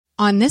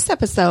on this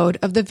episode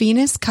of the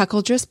Venus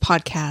Cuckoldress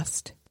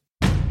podcast.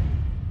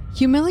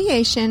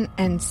 Humiliation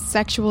and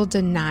sexual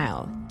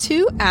denial,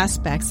 two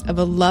aspects of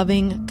a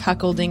loving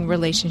cuckolding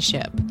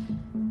relationship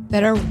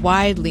that are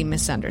widely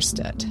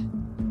misunderstood.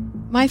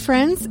 My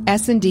friends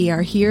S&D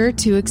are here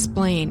to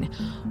explain,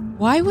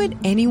 why would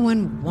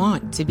anyone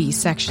want to be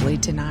sexually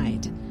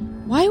denied?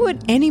 Why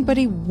would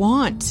anybody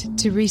want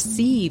to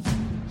receive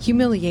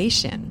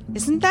humiliation?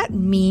 Isn't that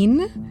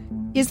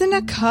mean? Isn't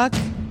a cuck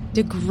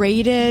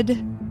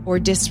degraded or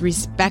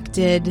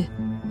disrespected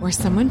or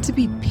someone to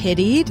be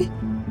pitied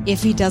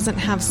if he doesn't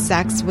have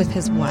sex with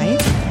his wife?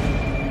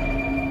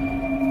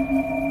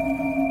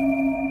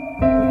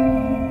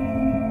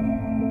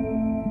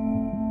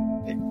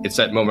 It's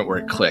that moment where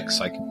it clicks.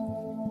 Like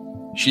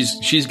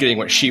she's getting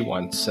what she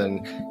wants,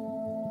 and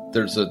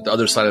there's the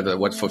other side of it,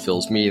 what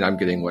fulfills me, and I'm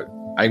getting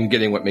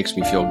what makes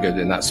me feel good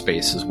in that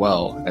space as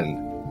well.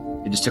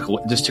 And it just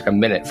took a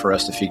minute for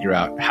us to figure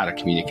out how to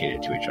communicate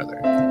it to each other.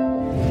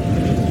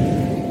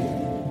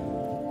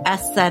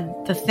 S said,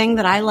 the thing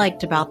that I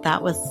liked about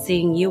that was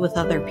seeing you with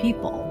other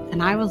people.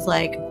 And I was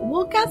like,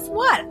 well, guess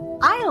what?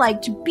 I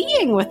liked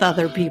being with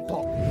other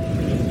people.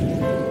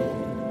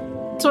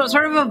 So it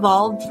sort of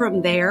evolved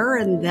from there.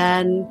 And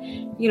then,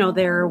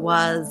 there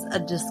was a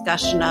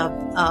discussion of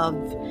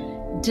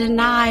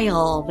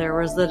denial. There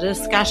was a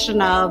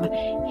discussion of,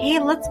 hey,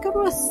 let's go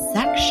to a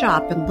sex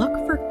shop and look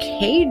for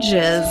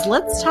cages.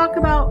 Let's talk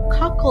about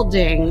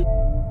cuckolding.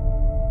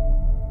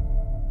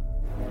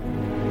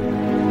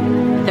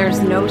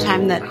 There's no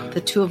time that the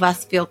two of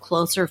us feel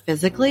closer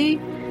physically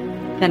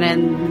than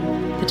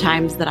in the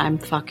times that I'm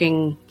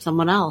fucking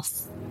someone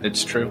else.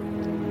 It's true.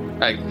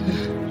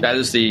 That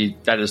is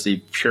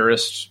the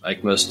purest,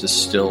 most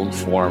distilled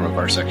form of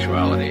our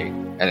sexuality,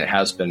 and it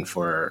has been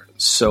for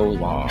so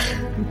long.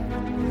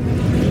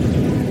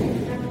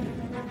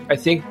 I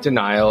think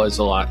denial is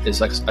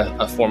like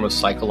a form of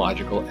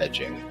psychological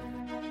edging.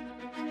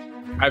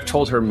 I've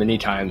told her many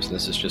times, and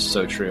this is just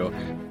so true,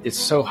 it's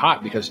so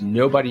hot because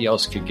nobody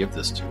else could give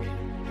this to me.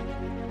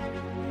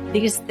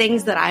 These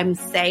things that I'm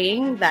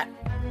saying that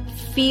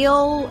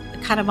feel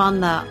kind of on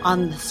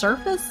the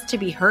surface to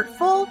be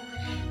hurtful,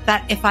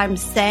 that if I'm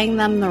saying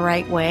them the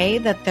right way,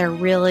 that they're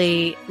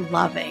really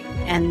loving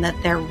and that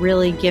they're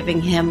really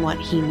giving him what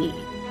he needs.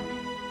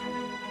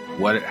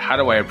 How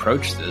do I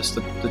approach this?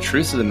 The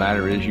truth of the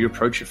matter is you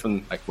approach it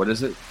from, what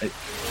is it?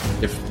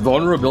 If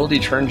vulnerability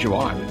turns you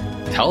on,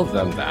 tell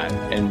them that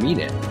and mean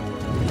it.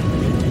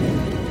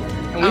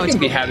 And we can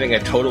be having a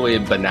totally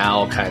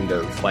banal kind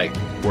of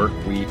work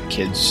week,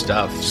 kids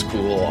stuff,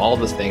 school, all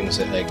the things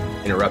that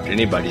interrupt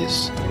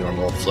anybody's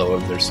normal flow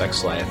of their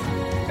sex life.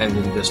 And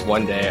then just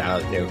one day,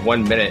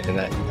 1 minute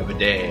of a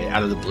day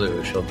out of the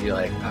blue, she'll be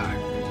like,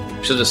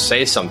 she'll just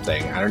say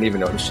something. I don't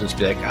even know. She'll just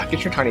be like,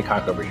 get your tiny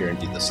cock over here and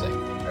do this thing.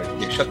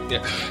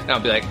 And I'll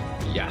be like,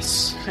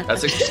 yes.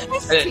 That's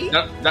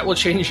that will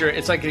change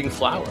it's like getting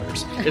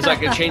flowers. It's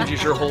like it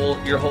changes your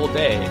whole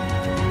day.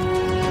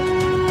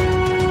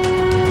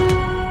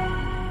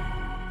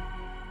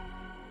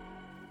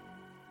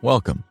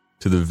 Welcome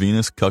to the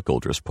Venus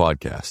Cuckoldress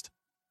podcast,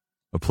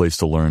 a place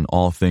to learn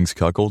all things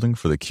cuckolding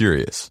for the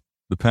curious,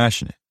 the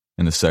passionate,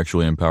 and the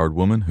sexually empowered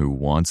woman who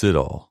wants it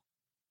all.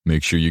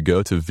 Make sure you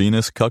go to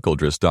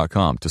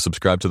venuscuckoldress.com to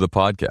subscribe to the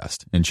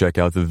podcast and check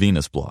out the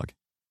Venus blog.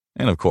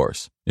 And of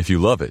course, if you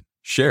love it,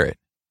 share it.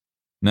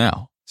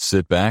 Now,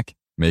 sit back,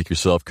 make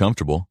yourself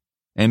comfortable,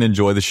 and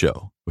enjoy the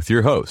show with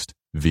your host,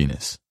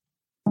 Venus.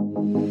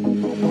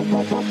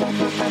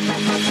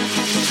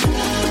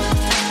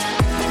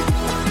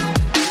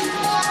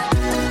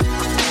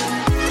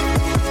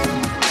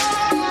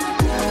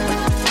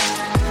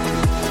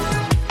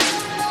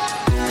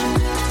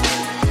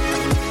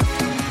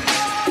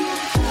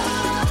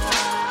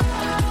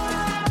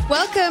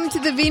 Welcome to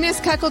the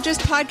Venus Cuckoldress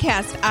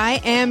podcast. I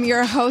am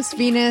your host,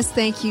 Venus.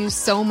 Thank you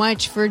so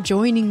much for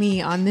joining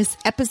me on this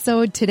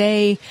episode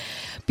today.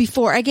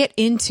 Before I get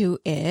into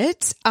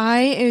it,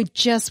 I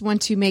just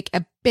want to make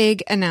a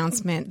big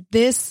announcement.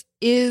 This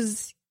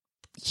is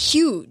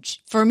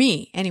huge for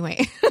me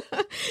anyway.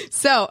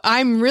 So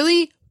I'm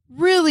really,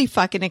 really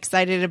fucking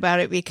excited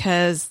about it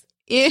because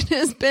it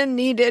has been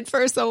needed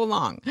for so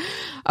long.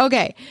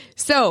 Okay.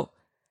 So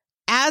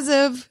as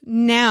of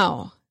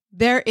now,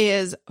 there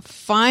is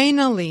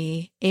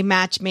finally a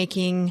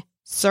matchmaking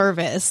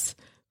service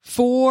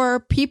for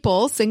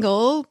people,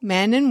 single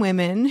men and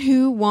women,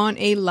 who want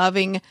a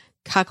loving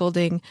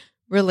cuckolding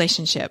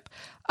relationship.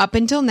 Up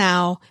until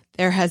now,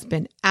 there has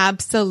been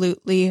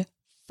absolutely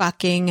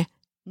fucking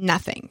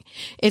nothing.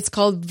 It's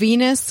called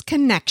Venus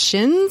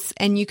Connections,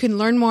 and you can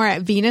learn more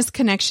at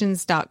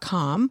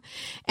venusconnections.com.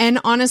 And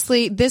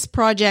honestly, this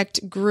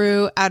project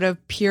grew out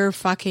of pure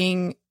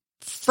fucking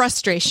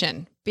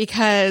frustration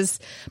because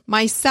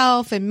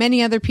myself and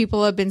many other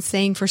people have been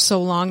saying for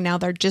so long now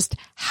there just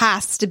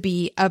has to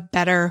be a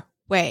better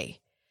way.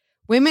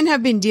 Women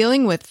have been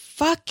dealing with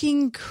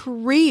fucking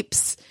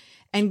creeps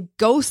and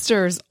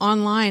ghosters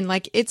online.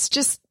 Like it's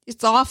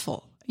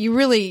awful. You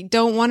really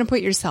don't want to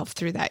put yourself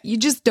through that. You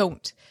just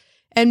don't.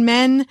 And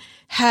men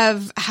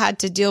have had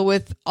to deal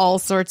with all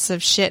sorts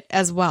of shit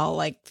as well,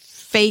 like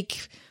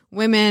fake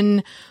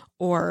women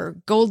or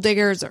gold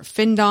diggers or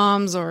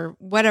findoms or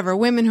whatever,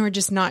 women who are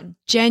just not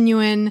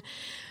genuine.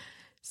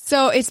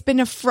 So it's been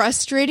a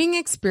frustrating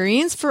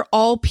experience for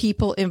all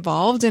people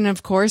involved. And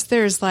of course,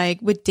 there's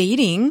like with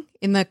dating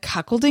in the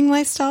cuckolding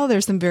lifestyle,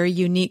 there's some very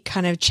unique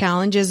kind of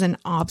challenges and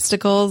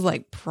obstacles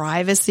like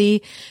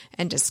privacy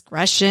and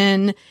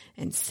discretion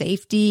and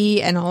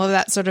safety and all of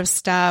that sort of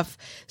stuff.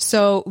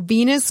 So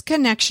Venus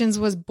Connections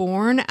was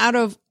born out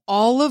of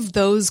all of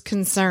those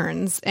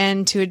concerns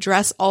and to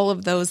address all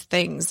of those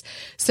things.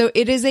 So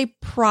it is a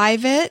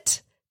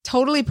private,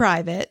 totally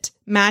private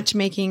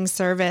matchmaking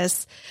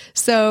service.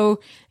 So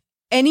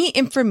any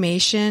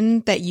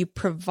information that you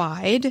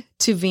provide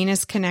to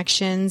Venus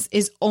Connections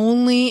is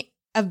only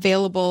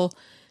available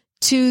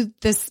to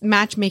this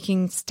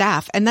matchmaking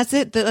staff. And that's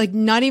it. Like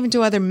not even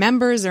to other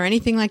members or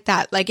anything like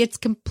that. Like it's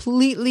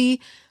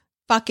completely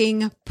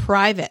fucking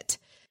private.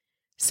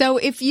 So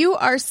if you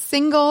are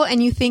single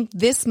and you think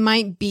this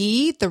might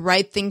be the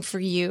right thing for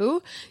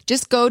you,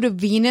 just go to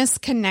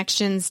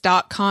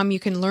venusconnections.com. You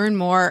can learn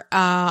more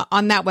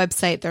on that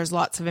website. There's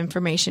lots of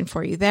information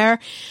for you there.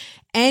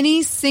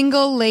 Any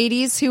single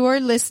ladies who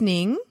are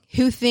listening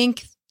who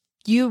think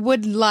you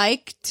would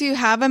like to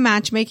have a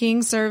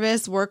matchmaking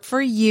service work for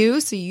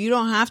you so you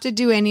don't have to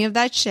do any of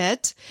that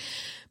shit,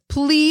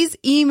 please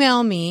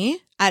email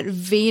me at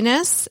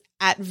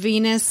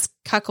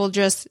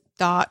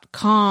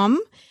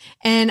venus@venuscuckoldress.com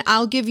and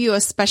I'll give you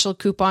a special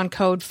coupon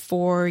code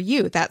for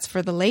you. That's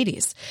for the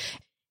ladies.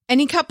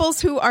 Any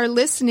couples who are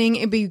listening,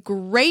 it'd be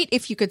great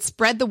if you could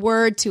spread the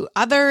word to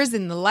others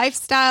in the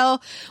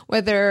lifestyle,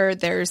 whether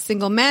they're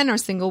single men or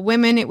single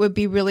women. It would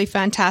be really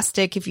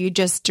fantastic if you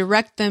just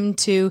direct them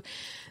to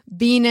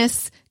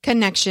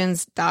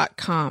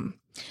venusconnections.com.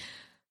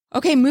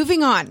 Okay,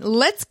 moving on.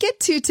 Let's get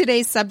to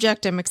today's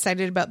subject. I'm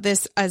excited about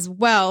this as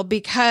well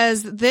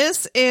because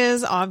this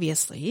is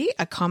obviously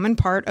a common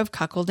part of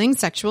cuckolding,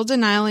 sexual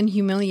denial and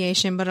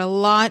humiliation, but a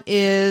lot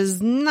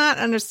is not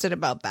understood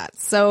about that.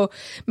 So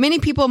many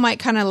people might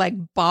kind of like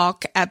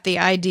balk at the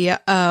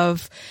idea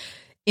of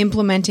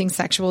implementing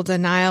sexual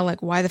denial,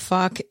 like why the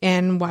fuck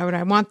and why would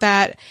I want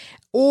that?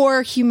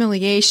 Or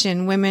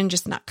humiliation, women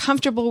just not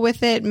comfortable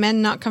with it,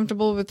 men not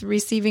comfortable with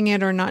receiving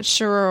it or not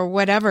sure or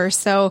whatever.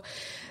 So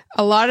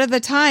a lot of the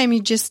time,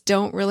 you just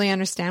don't really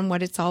understand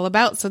what it's all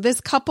about. So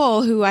this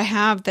couple who I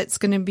have that's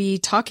going to be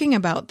talking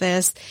about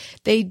this,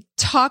 they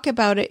talk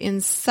about it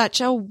in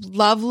such a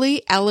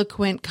lovely,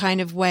 eloquent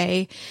kind of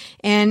way.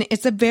 And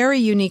it's a very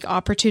unique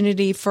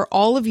opportunity for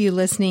all of you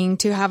listening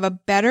to have a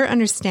better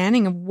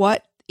understanding of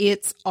what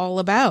it's all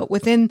about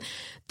within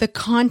the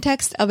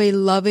context of a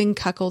loving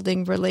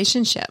cuckolding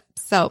relationship.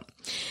 So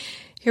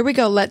here we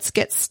go. Let's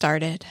get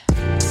started.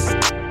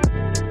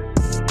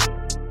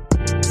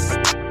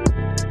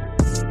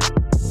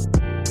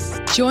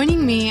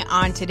 Joining me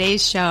on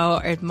today's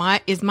show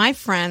is my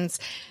friends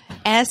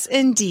S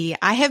and D.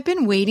 I have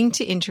been waiting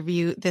to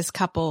interview this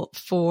couple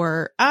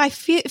for,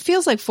 it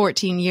feels like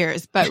 14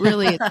 years, but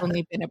really it's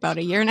only been about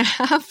a year and a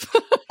half.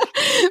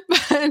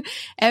 But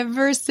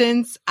ever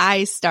since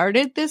I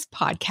started this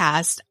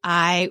podcast,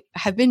 I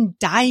have been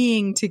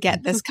dying to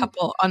get this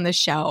couple on the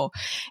show.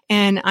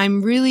 And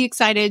I'm really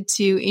excited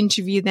to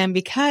interview them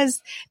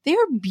because they're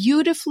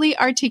beautifully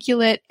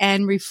articulate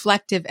and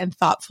reflective and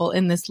thoughtful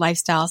in this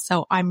lifestyle.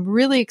 So I'm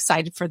really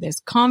excited for this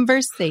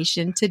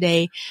conversation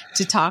today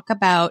to talk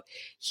about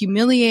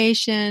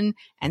humiliation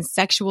and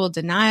sexual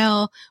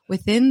denial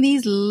within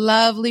these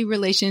lovely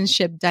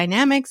relationship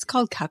dynamics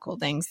called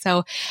cuckolding.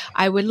 So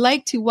I would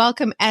like to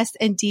welcome S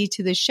and D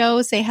to the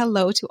show. Say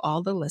hello to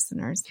all the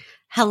listeners.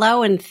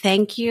 Hello and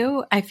thank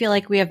you. I feel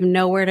like we have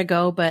nowhere to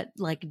go but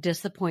like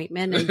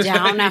disappointment and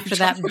down after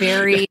that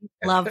very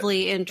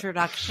lovely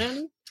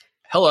introduction.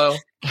 Hello.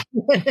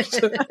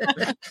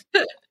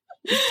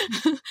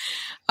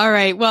 All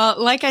right.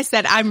 Well, like I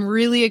said, I'm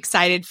really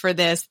excited for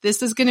this.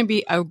 This is going to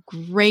be a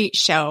great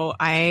show.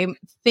 I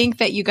think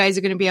that you guys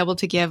are going to be able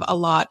to give a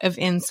lot of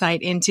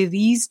insight into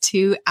these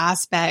two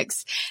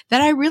aspects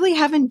that I really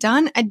haven't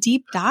done a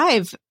deep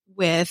dive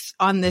with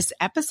on this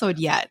episode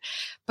yet,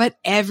 but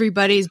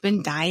everybody's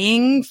been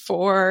dying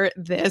for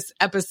this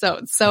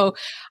episode. So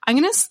I'm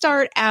going to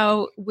start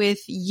out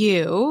with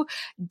you,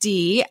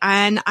 D,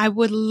 and I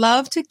would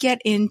love to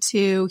get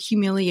into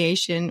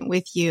humiliation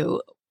with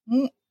you.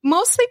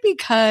 Mostly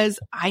because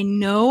I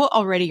know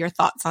already your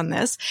thoughts on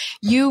this.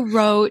 You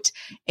wrote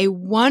a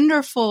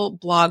wonderful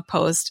blog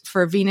post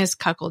for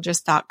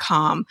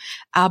venuscuckoldress.com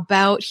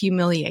about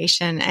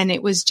humiliation, and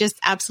it was just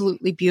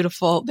absolutely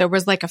beautiful. There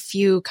was like a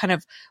few kind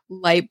of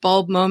light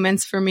bulb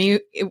moments for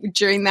me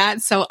during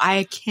that. So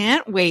I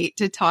can't wait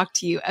to talk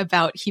to you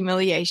about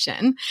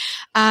humiliation.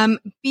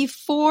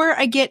 Before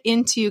I get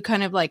into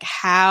kind of like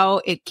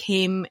how it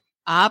came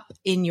up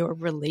in your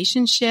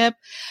relationship,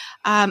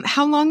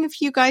 how long have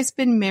you guys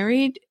been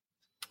married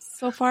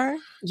so far?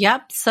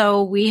 Yep.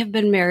 So we have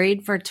been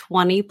married for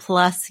 20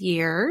 plus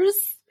years.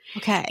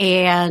 Okay.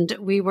 And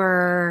we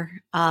were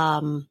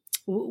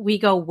we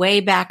go way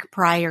back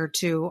prior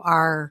to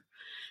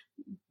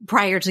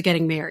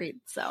getting married.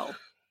 So,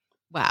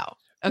 wow.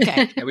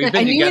 Okay. Yeah, we've I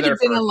been knew it together had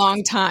been for a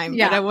long time,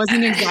 but I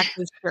wasn't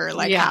exactly sure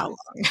how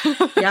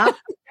long. Yeah.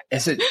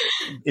 It's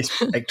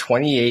like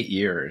 28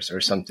 years or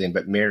something,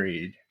 but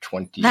married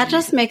 20. That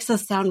just makes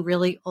us sound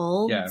really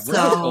old. Yeah, we're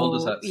as old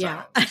as that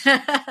sounds.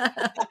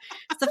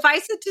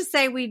 Suffice it to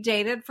say, we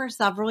dated for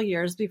several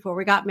years before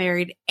we got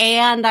married,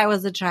 and I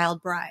was a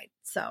child bride.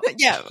 So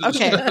yeah,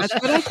 okay, that's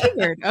what I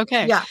figured.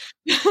 Okay, yeah.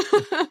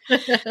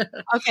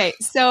 Okay,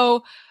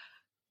 so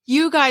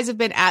you guys have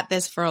been at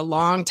this for a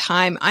long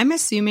time. I'm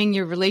assuming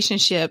your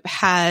relationship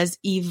has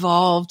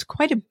evolved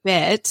quite a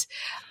bit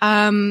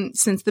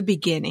since the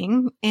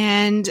beginning.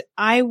 And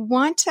I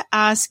want to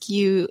ask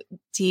you,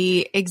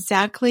 Dee,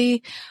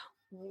 exactly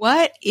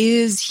what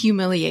is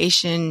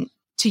humiliation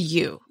to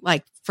you?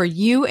 Like for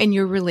you and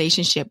your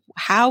relationship,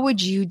 how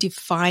would you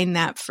define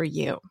that for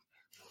you?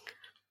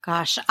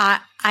 Gosh,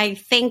 I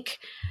think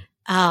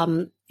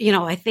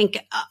I think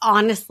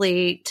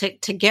honestly,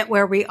 to get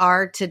where we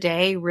are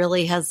today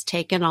really has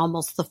taken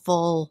almost the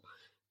full,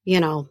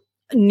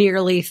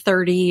 nearly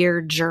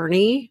 30-year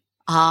journey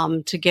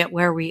to get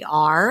where we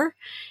are.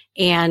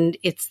 And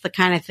it's the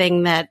kind of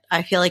thing that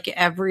I feel like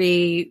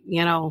every,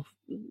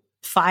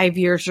 5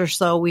 years or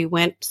so, we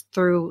went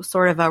through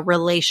sort of a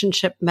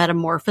relationship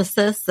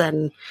metamorphosis.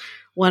 And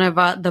one of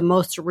the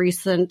most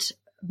recent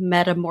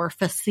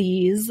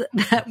metamorphoses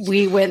that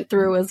we went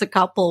through as a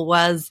couple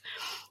was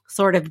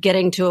sort of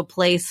getting to a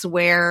place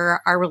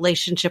where our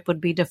relationship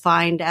would be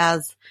defined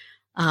as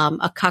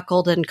a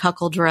cuckold and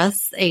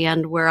cuckoldress,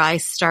 and where I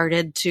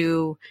started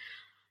to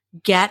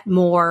get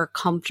more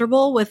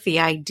comfortable with the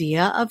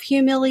idea of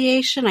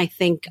humiliation. I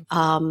think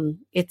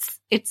it's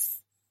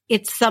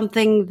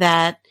something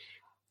that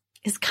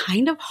is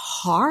kind of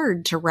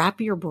hard to wrap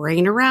your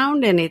brain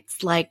around, and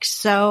it's like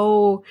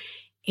so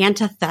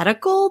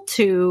antithetical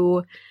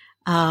to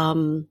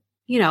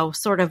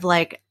sort of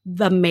like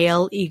the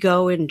male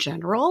ego in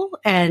general.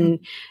 And,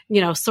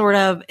 sort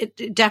of,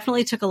 it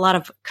definitely took a lot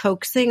of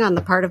coaxing on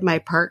the part of my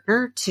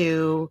partner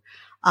to,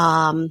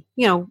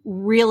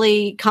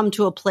 really come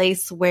to a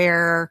place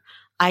where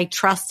I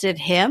trusted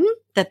him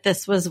that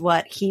this was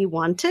what he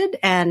wanted,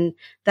 and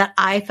that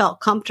I felt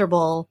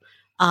comfortable,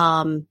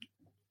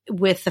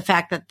 with the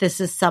fact that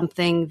this is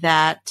something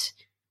that,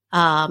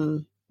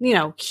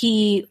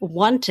 he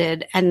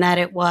wanted, and that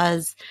it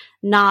was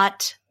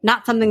not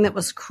something that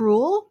was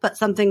cruel, but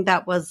something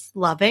that was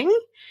loving.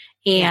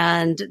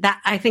 And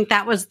that, I think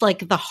that was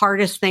like the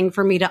hardest thing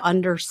for me to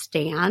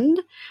understand.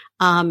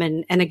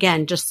 And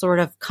again, just sort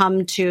of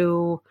come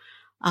to,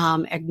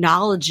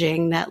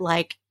 acknowledging that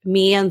like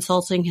me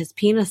insulting his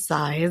penis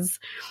size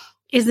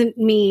isn't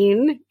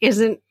mean,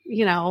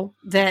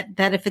 that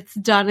if it's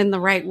done in the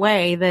right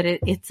way, that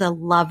it's a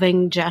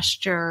loving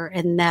gesture,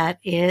 and that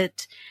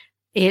it's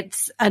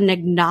an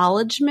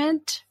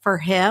acknowledgement for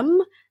him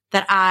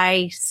that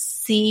I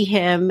see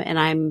him and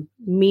I'm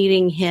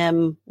meeting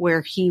him where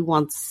he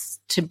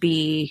wants to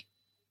be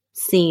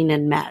seen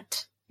and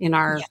met in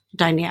our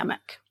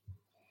dynamic.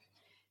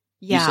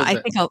 Yeah, I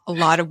think a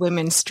lot of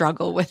women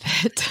struggle with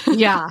it.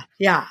 Yeah,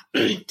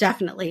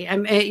 definitely.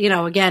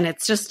 Again,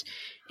 it's just,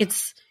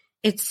 it's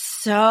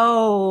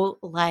so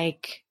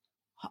like,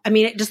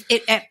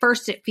 at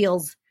first it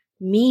feels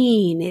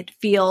mean. It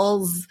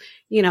feels,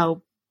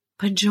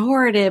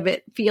 pejorative.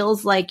 It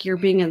feels like you're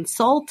being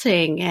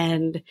insulting.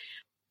 And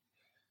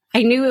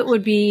I knew it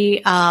would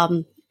be,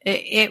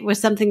 it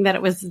was something that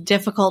it was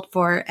difficult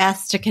for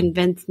S to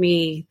convince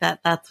me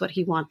that that's what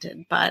he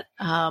wanted. But,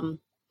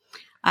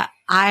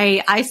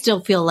 I still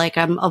feel like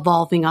I'm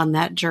evolving on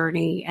that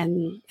journey,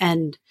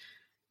 and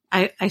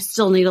I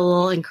still need a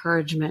little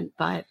encouragement,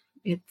 but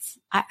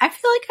I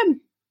feel like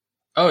I'm,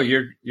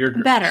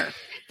 you're better.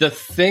 The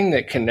thing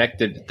that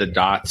connected the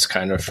dots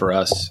kind of for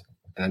us,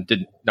 and I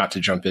did not to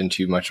jump in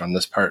too much on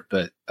this part,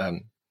 but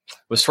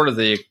was sort of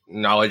the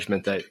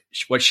acknowledgement that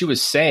what she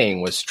was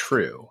saying was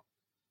true.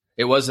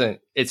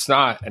 It's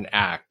not an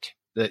act.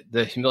 The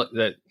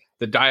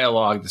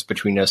dialogue that's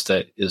between us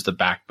that is the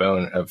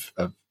backbone of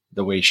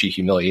the way she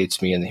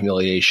humiliates me, and the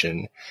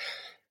humiliation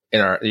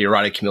the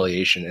erotic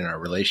humiliation in our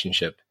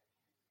relationship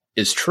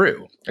is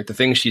true. Like the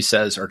things she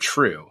says are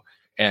true.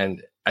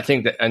 And I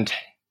think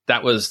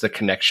that was the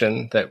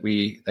connection that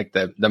we, like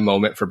the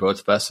moment for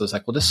both of us was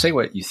like, well, just say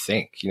what you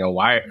think,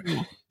 why,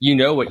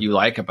 what you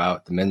like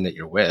about the men that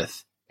you're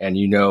with, and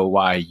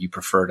why you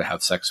prefer to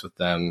have sex with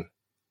them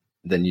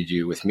than you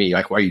do with me,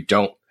 like why you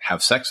don't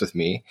have sex with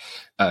me.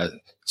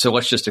 So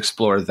let's just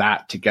explore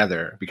that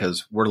together,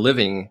 because we're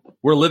living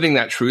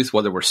that truth,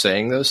 whether we're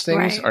saying those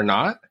things or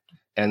not.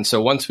 And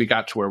so once we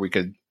got to where we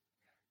could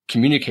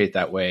communicate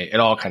that way, it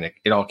all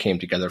came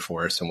together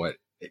for us. And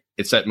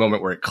it's that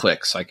moment where it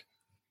clicks, like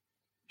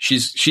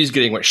she's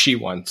getting what she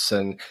wants,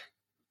 and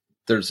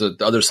there's the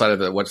other side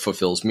of it, what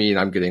fulfills me, and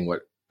I'm getting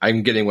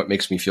what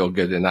makes me feel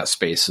good in that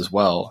space as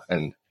well.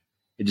 And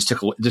it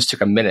just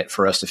took a minute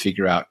for us to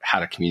figure out how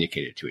to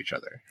communicate it to each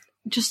other.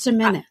 Just a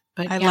minute.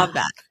 But I love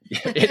that.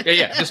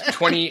 Yeah, just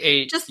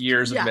 28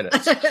 years of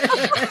minutes.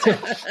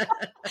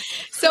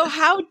 So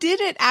how did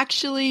it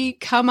actually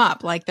come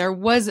up? Like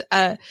was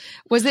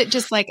it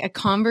just like a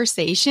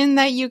conversation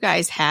that you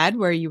guys had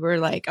where you were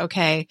like,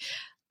 okay,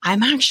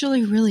 I'm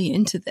actually really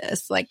into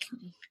this. Like,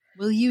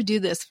 will you do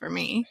this for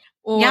me?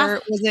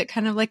 Or was it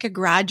kind of like a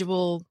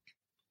gradual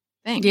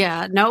thing?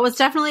 Yeah, no, it was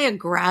definitely a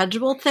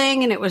gradual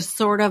thing. And it was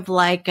sort of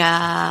like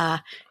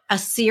a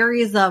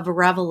series of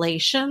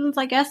revelations,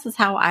 I guess is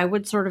how I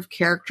would sort of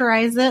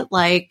characterize it.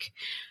 Like,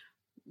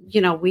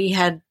 we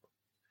had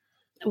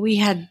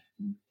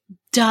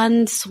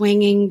done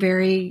swinging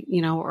very,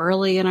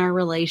 early in our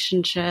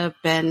relationship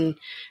and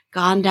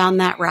gone down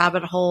that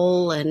rabbit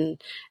hole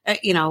and,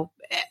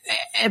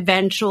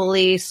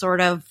 eventually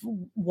sort of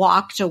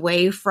walked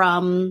away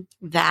from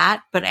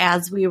that. But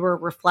as we were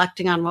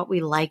reflecting on what we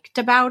liked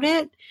about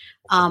it,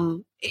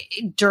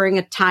 during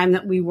a time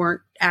that we weren't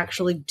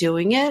actually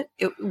doing it,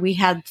 we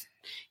had,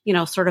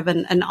 sort of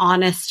an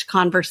honest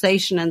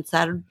conversation and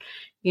said,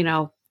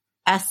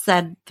 S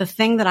said, the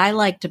thing that I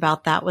liked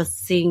about that was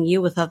seeing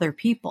you with other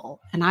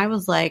people. And I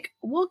was like,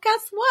 well,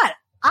 guess what?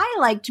 I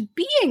liked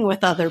being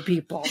with other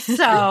people.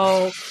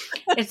 So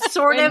it's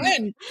sort of,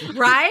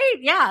 right?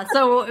 Yeah.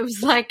 So it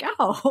was like,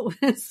 oh,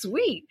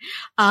 sweet.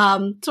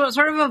 So it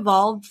sort of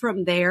evolved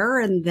from there.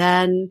 And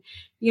then,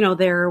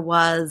 there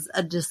was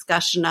a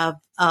discussion of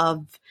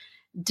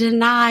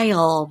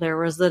denial. There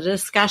was a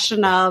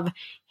discussion of,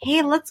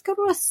 hey, let's go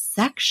to a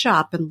sex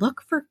shop and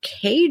look for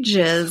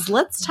cages.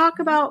 Let's talk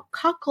about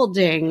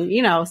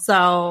cuckolding,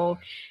 so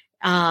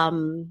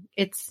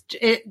it's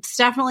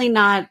definitely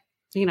not,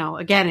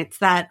 again, it's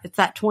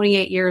that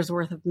 28 years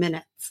worth of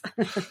minutes.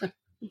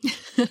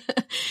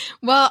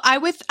 Well,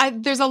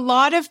 there's a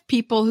lot of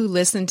people who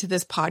listen to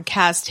this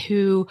podcast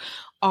who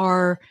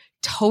are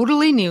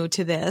totally new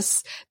to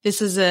this.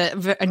 This is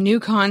a new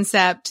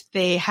concept.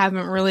 They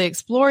haven't really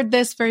explored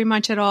this very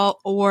much at all,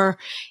 or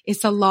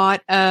it's a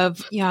lot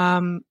of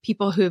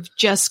people who've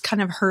just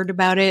kind of heard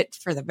about it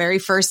for the very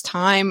first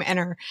time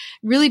and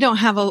really don't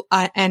have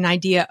an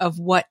idea of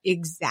what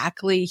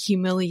exactly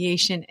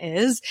humiliation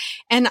is.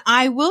 And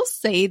I will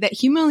say that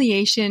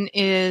humiliation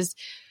is,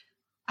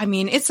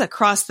 it's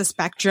across the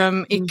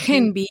spectrum. It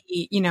can be,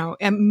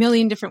 a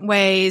million different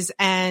ways,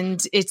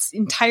 and it's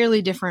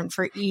entirely different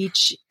for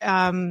each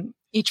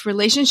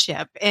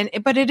relationship.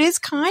 But it is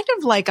kind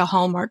of like a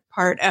hallmark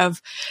part of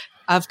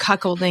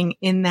cuckolding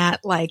in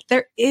that, like,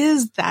 there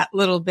is that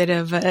little bit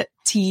of a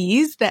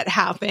tease that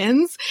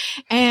happens,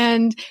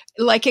 and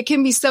like, it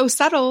can be so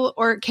subtle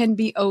or it can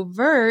be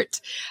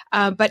overt.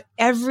 But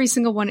every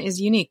single one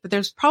is unique. But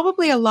there's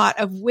probably a lot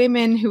of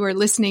women who are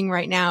listening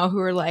right now who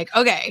are like,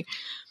 okay,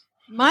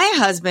 my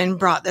husband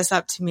brought this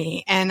up to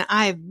me and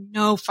I have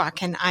no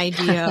fucking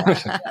idea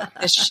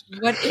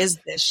what is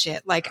this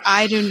shit? Like,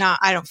 I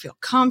don't feel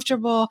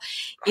comfortable.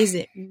 Is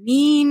it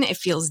mean? It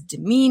feels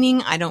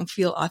demeaning. I don't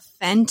feel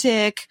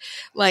authentic.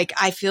 Like,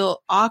 I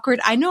feel awkward.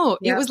 I know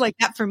it was like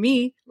that for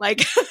me.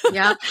 Like,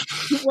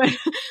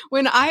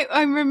 when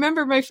I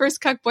remember my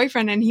first cuck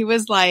boyfriend, and he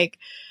was like,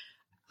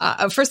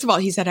 first of all,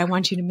 he said, I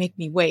want you to make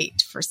me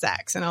wait for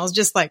sex. And I was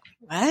just like,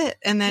 what?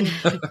 And then,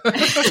 what?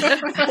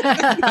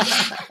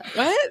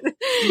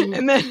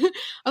 And then I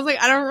was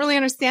like, I don't really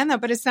understand that,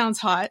 but it sounds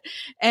hot.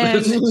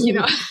 And,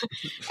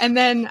 and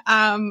then,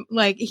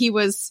 like, he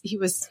was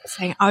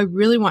saying, I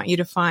really want you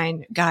to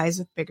find guys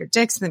with bigger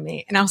dicks than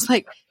me. And I was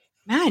like,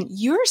 man,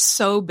 you're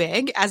so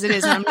big as it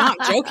is. And I'm not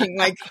joking.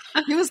 Like,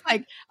 he was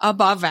like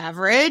above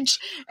average.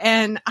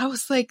 And I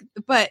was like,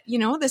 but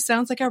this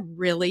sounds like a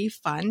really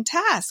fun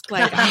task.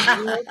 Like,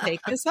 I will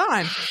take this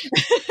on.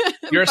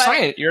 You're a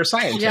scientist.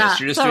 Yeah,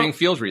 you're just doing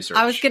field research.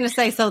 I was going to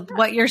say, so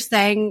what you're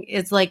saying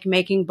is like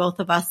making both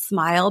of us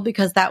smile,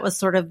 because that was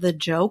sort of the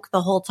joke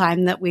the whole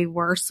time that we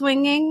were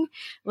swinging.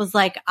 It was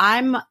like,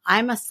 I'm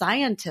a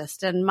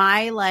scientist, and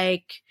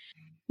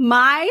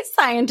my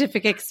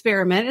scientific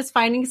experiment is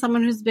finding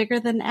someone who's bigger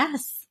than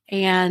S.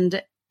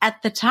 And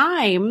at the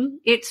time,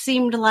 it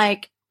seemed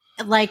like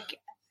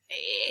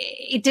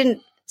it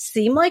didn't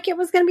seem like it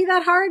was going to be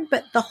that hard,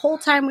 but the whole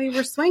time we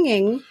were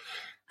swinging,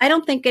 I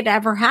don't think it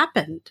ever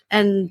happened.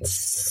 And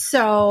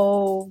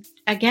so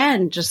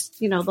again, just,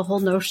 the whole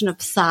notion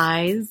of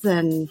size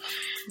and,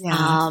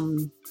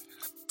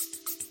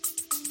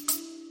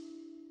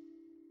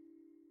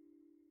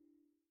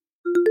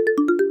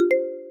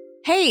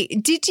 Hey,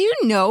 did you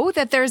know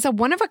that there's a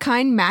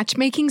one-of-a-kind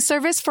matchmaking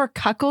service for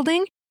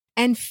cuckolding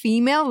and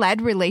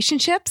female-led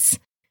relationships?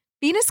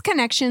 Venus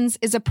Connections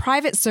is a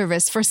private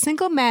service for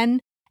single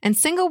men and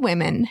single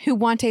women who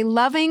want a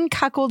loving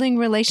cuckolding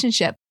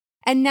relationship.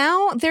 And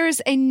now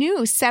there's a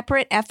new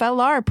separate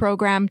FLR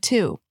program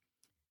too.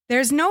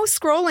 There's no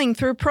scrolling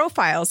through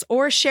profiles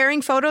or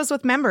sharing photos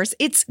with members.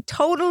 It's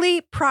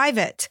totally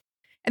private.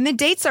 And the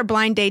dates are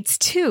blind dates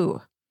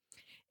too.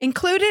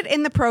 Included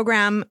in the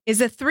program is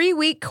a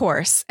 3-week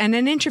course and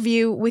an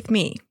interview with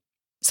me.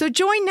 So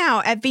join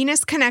now at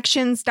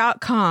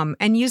venusconnections.com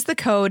and use the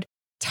code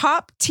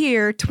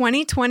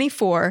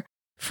TOPTIER2024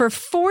 for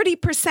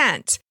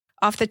 40%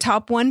 off the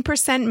top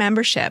 1%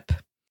 membership.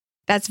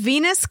 That's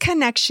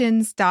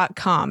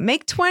venusconnections.com.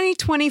 Make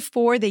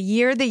 2024 the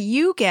year that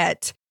you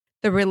get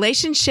the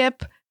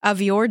relationship of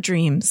your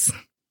dreams.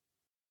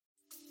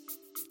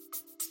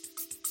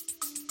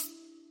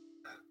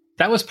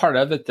 That was part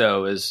of it,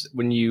 though, is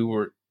when we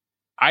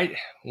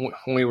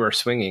were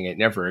swinging, it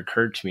never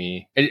occurred to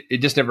me. It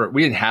just never,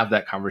 we didn't have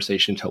that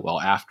conversation till well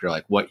after,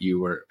 like what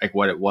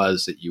it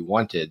was that you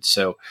wanted.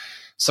 So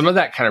some of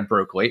that kind of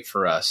broke late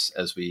for us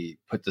as we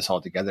put this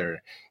all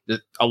together.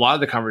 A lot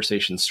of the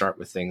conversations start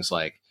with things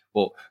like,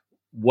 well,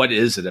 what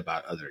is it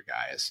about other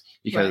guys?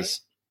 Because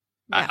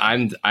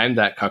I'm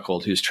that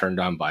cuckold who's turned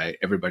on by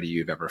everybody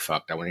you've ever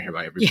fucked. I want to hear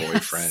about every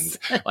boyfriend.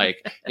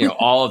 Like,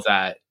 all of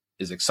that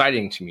is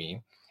exciting to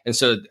me. And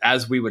so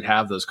as we would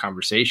have those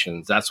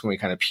conversations, that's when we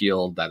kind of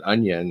peeled that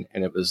onion,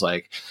 and it was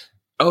like,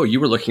 oh, you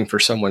were looking for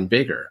someone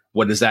bigger.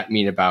 What does that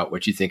mean about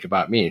what you think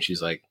about me? And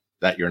she's like,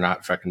 that you're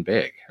not fucking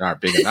big, you're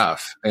not big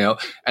enough, And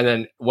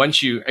then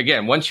once you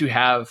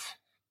have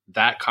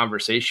that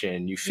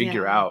conversation, you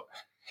figure out,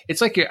 it's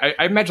like,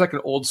 I imagine like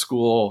an old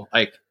school,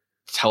 like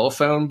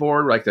telephone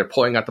board, like they're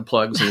pulling out the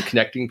plugs and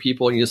connecting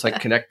people, and you just like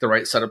connect the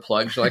right set of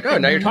plugs. You're like, oh,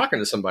 now you're talking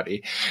to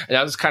somebody. And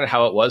that was kind of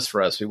how it was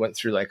for us. We went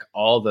through like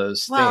all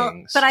those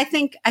things. But I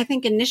think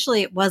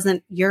initially it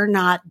wasn't, you're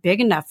not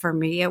big enough for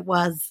me. It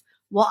was,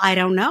 well, I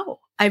don't know.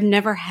 I've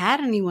never had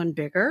anyone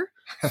bigger,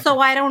 so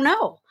I don't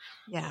know.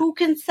 Yeah. Who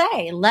can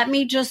say? Let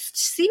me just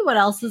see what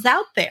else is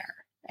out there.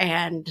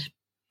 And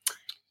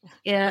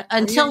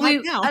until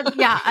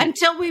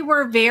we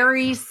were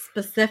very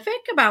specific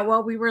about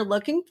what we were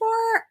looking for,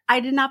 I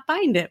did not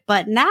find it.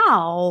 But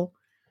now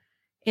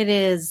it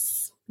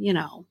is,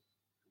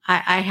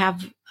 I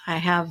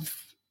have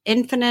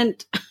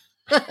infinite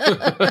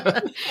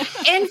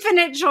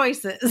infinite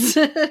choices.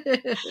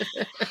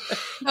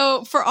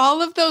 So for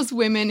all of those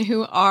women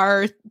who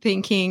are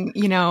thinking,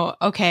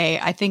 okay,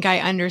 I think I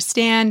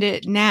understand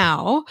it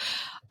now.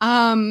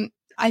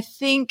 I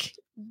think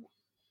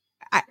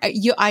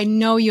I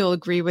know you'll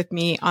agree with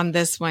me on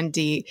this one,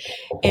 Dee,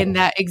 in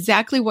that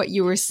exactly what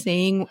you were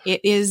saying.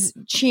 It is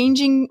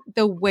changing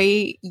the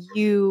way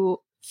you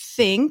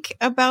think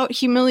about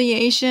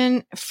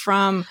humiliation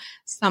from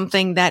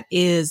something that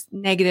is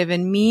negative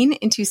and mean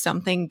into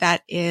something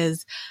that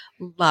is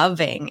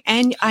loving.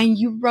 And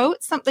you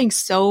wrote something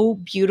so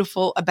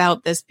beautiful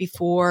about this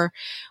before,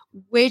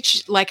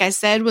 which, like I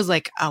said, was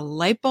like a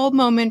light bulb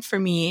moment for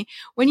me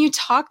when you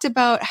talked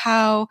about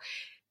how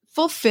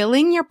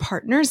fulfilling your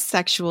partner's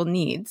sexual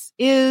needs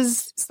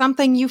is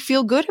something you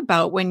feel good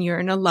about when you're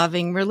in a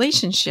loving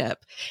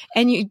relationship.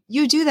 And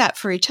you do that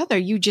for each other.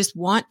 You just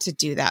want to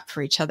do that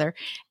for each other.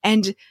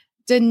 And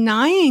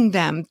denying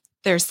them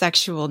their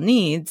sexual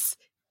needs,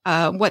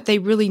 what they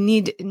really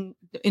need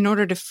in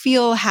order to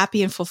feel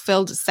happy and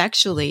fulfilled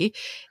sexually,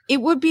 it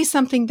would be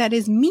something that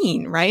is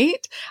mean,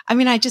 right? I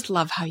mean, I just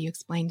love how you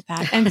explained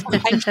that. And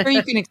I'm sure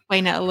you can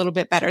explain it a little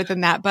bit better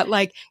than that. But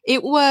like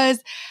it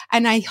was,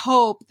 and I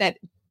hope that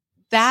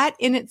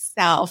in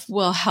itself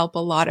will help a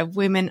lot of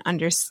women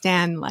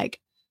understand,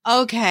 like,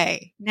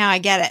 okay, now I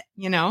get it,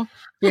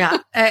 Yeah,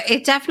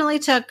 it definitely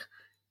took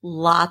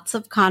lots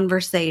of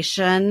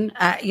conversation.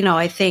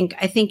 I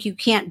think you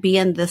can't be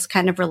in this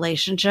kind of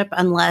relationship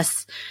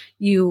unless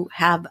you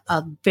have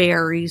a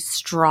very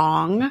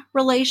strong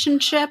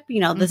relationship.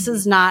 This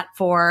is not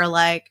for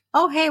like,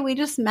 oh, hey, we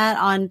just met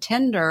on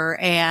Tinder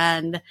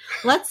and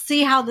let's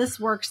see how this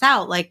works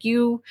out. Like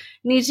you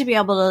need to be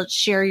able to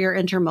share your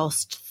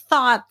innermost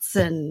thoughts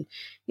and,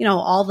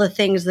 all the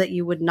things that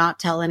you would not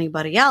tell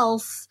anybody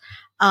else.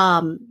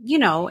 And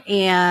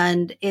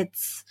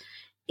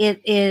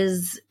it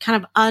is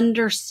kind of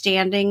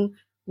understanding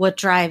what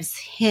drives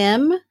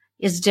him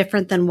is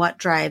different than what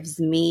drives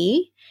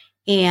me.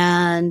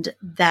 And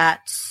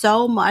that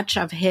so much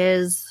of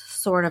his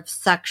sort of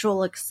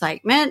sexual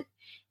excitement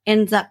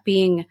ends up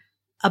being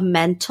a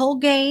mental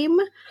game.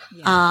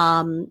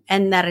 Yeah.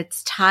 And that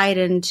it's tied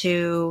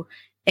into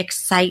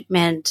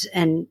excitement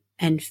and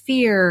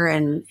fear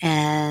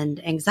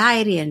and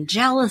anxiety and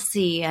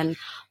jealousy and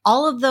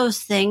all of those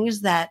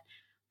things that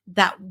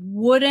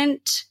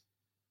wouldn't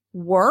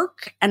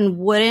work and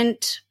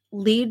wouldn't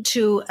lead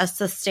to a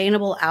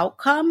sustainable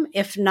outcome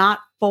if not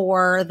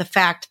for the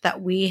fact that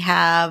we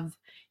have,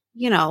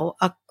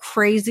 a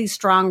crazy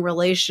strong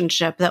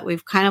relationship that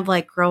we've kind of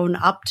like grown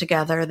up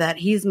together, that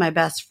he's my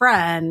best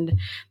friend,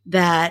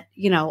 that,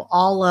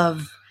 all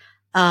of,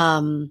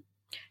 that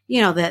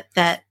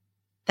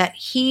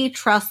he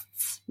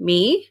trusts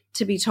me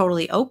to be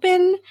totally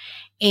open.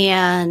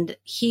 And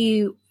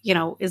he,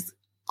 is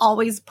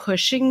always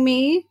pushing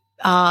me.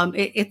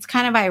 It's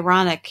kind of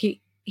ironic.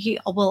 He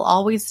will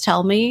always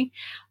tell me,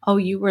 oh,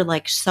 you were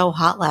like so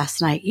hot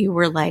last night. You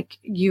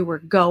were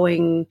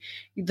going,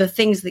 the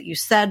things that you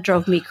said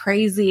drove me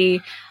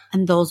crazy.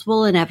 And those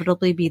will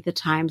inevitably be the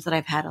times that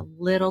I've had a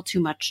little too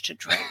much to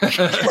drink.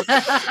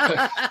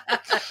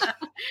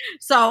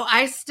 So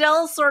I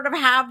still sort of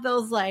have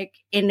those like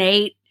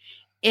innate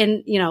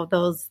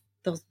those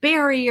those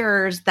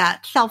barriers,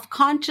 that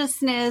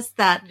self-consciousness,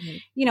 that,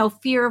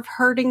 fear of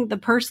hurting the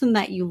person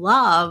that you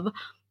love.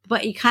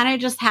 But you kind of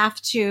just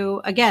have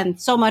to, again,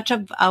 so much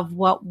of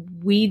what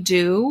we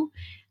do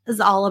is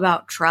all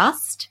about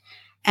trust.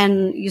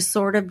 And you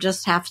sort of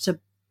just have to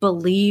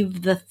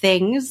believe the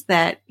things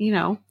that,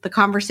 the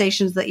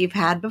conversations that you've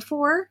had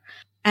before.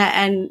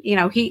 And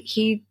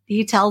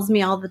he tells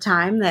me all the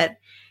time that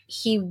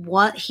he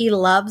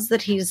loves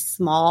that he's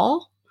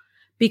small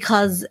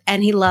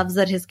and he loves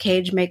that his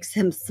cage makes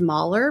him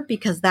smaller,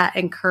 because that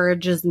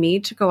encourages me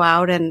to go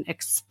out and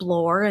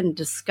explore and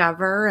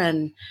discover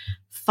and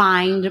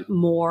find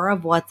more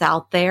of what's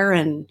out there,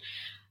 and,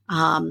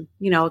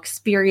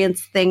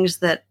 experience things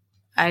that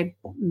I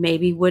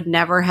maybe would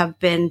never have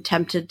been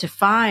tempted to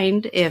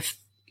find if,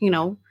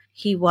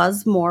 he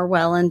was more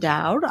well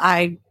endowed.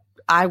 I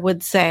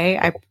would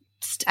say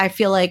I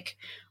feel like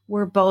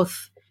we're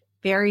both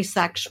very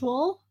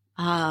sexual,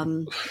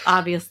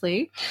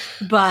 obviously,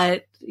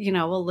 but,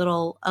 a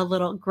little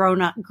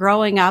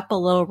growing up, a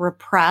little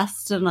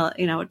repressed, and,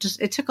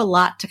 it took a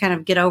lot to kind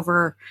of get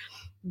over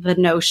the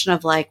notion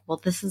of like, well,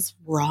 this is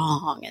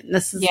wrong. And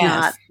this is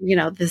not,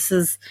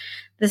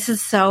 this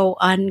is so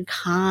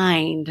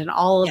unkind, and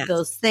all of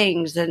those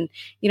things. And,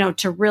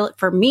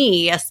 for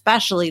me,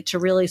 especially, to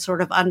really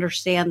sort of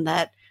understand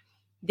that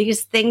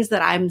these things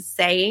that I'm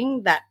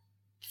saying that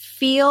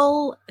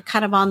feel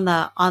kind of on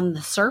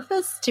the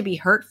surface to be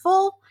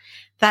hurtful,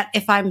 that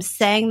if I'm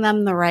saying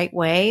them the right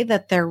way,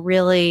 that they're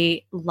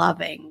really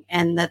loving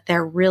and that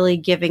they're really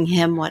giving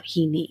him what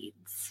he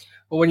needs.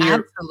 Well,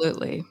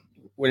 Absolutely.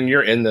 When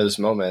you're in those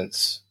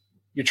moments,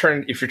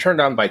 if you're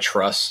turned on by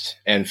trust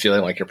and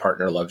feeling like your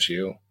partner loves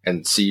you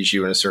and sees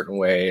you in a certain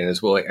way and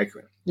is willing,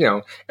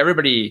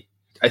 everybody,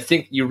 I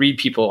think you read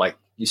people, like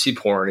you see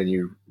porn and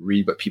you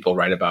read what people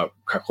write about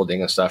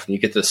cuckolding and stuff, and you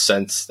get this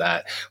sense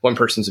that one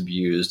person's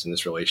abused in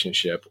this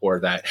relationship, or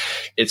that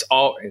it's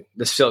all,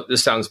 this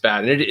sounds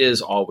bad. And it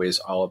is always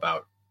all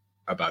about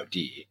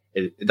D.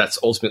 That's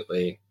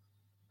ultimately,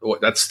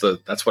 that's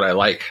what I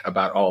like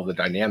about all the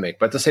dynamic.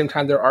 But at the same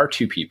time, there are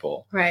two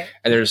people, right?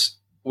 And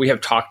we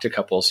have talked to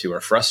couples who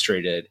are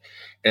frustrated,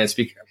 and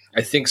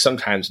I think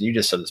sometimes, and you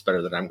just said this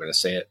better than I'm going to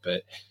say it,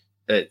 but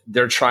that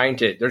they're trying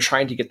to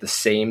get the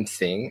same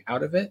thing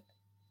out of it.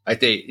 Like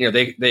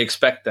they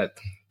expect that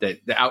the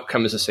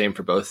outcome is the same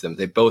for both of them.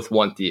 They both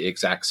want the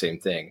exact same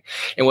thing.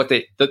 And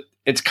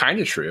it's kind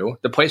of true.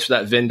 The place for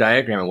that Venn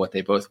diagram and what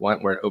they both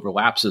want, where it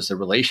overlaps, is the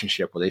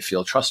relationship where they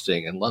feel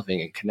trusting and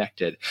loving and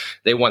connected.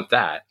 They want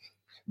that.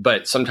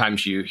 But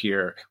sometimes you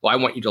hear, well, I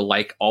want you to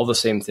like all the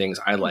same things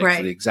I like,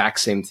 for the exact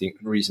same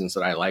reasons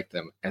that I like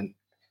them. And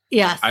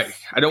yes, I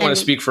don't want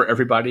to speak for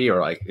everybody, or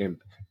like, and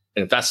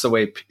if that's the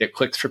way it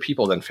clicked for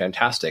people, then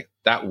fantastic.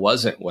 That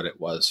wasn't what it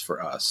was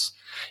for us.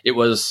 It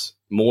was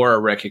more a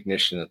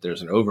recognition that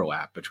there's an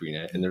overlap between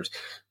it, and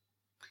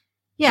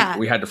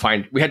we had to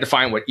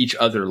find what each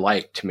other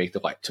liked to make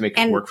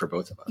it work for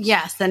both of us.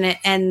 Yes,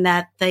 and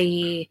that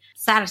the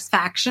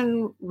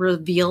satisfaction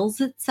reveals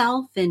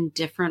itself in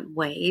different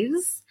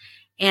ways,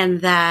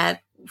 and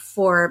that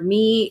for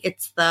me,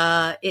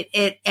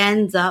 it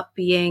ends up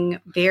being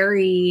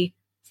very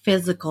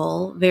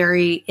physical,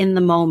 very in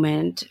the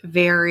moment,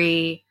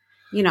 very,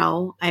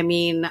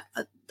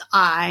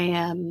 I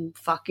am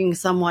fucking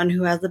someone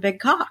who has a big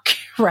cock,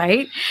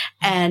 right?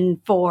 And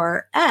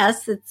for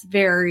us, it's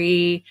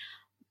very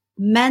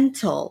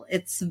mental.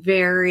 It's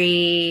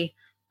very,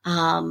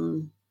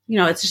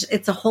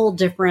 it's a whole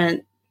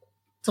different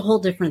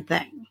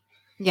thing.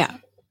 Yeah.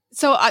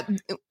 So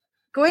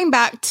going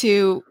back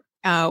to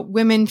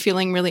women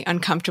feeling really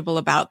uncomfortable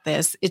about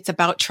this, it's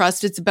about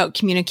trust. It's about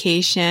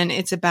communication.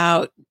 It's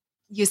about,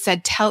 you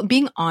said,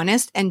 being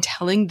honest and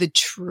telling the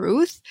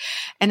truth.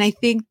 And I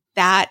think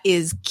that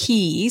is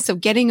key. So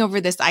getting over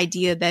this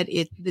idea that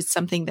it's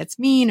something that's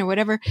mean or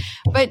whatever.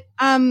 But,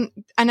 and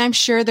I'm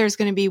sure there's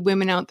going to be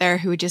women out there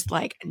who just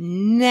like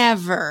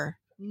never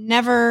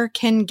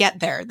can get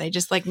there. They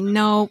just like,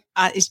 no,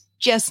 it's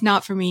just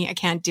not for me. I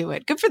can't do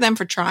it. Good for them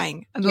for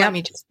trying. Let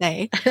me just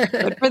say,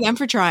 good for them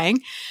for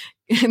trying.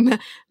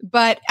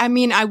 But I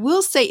mean, I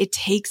will say it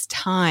takes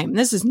time.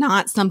 This is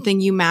not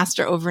something you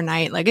master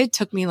overnight. Like it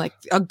took me like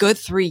a good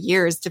 3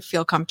 years to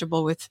feel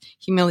comfortable with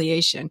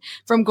humiliation,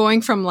 from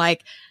going from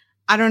like,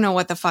 I don't know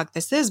what the fuck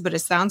this is, but it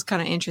sounds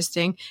kind of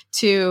interesting,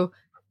 to,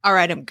 all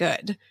right, I'm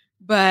good.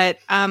 But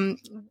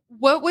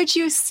what would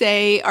you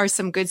say are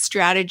some good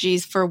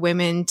strategies for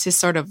women to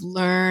sort of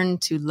learn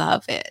to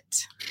love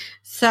it?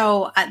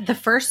 So the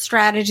first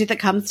strategy that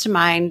comes to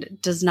mind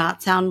does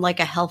not sound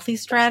like a healthy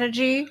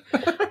strategy,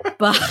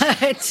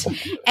 but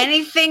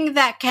anything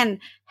that can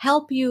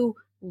help you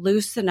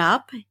loosen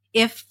up.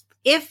 If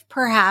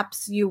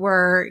perhaps you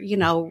were,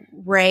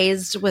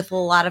 raised with a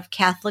lot of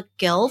Catholic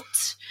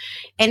guilt,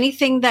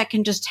 anything that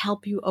can just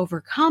help you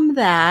overcome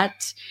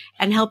that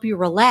and help you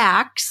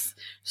relax.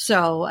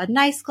 So a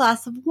nice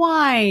glass of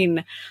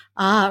wine,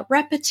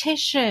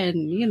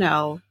 repetition,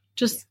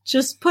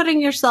 just putting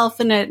yourself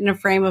in a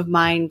frame of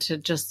mind to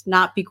just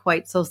not be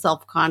quite so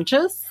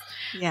self-conscious.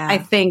 Yeah. I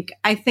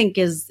think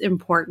is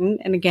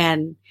important. And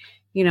again,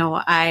 you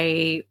know,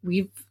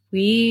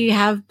 we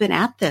have been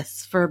at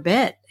this for a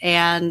bit,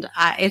 and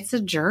it's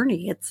a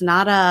journey. It's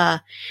not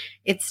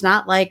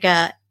like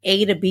a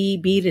to B,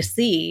 B to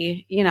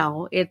C, you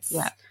know,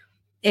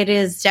 it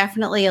is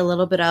definitely a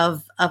little bit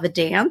of a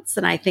dance.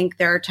 And I think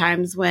there are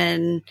times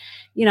when,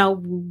 you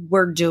know,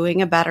 we're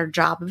doing a better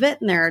job of it.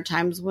 And there are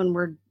times when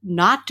we're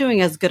not doing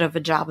as good of a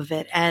job of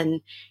it.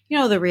 And, you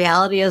know, the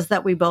reality is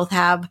that we both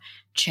have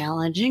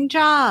challenging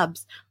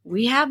jobs.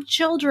 We have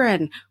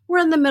children. We're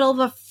in the middle of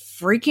a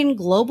freaking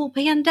global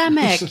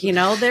pandemic. You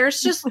know,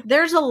 there's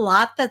a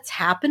lot that's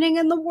happening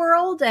in the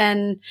world.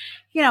 And,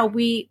 you know,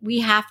 we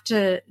have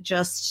to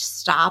just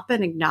stop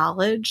and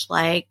acknowledge,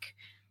 like,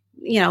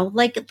 you know,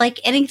 like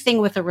anything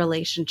with a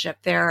relationship,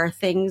 there are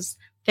things,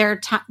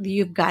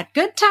 you've got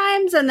good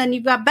times and then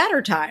you've got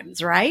better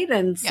times. Right.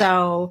 And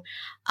so,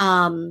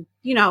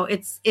 you know,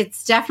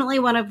 it's definitely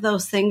one of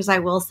those things. I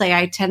will say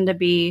I tend to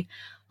be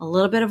a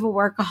little bit of a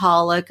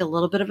workaholic, a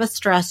little bit of a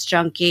stress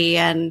junkie,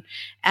 and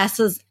S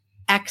is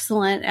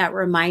excellent at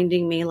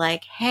reminding me,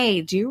 like,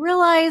 hey, do you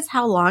realize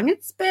how long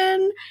it's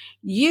been?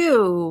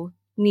 You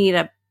need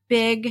a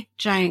big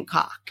giant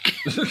cock.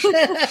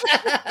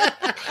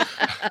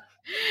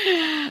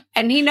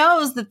 And he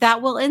knows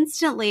that will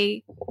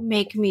instantly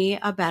make me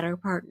a better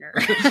partner.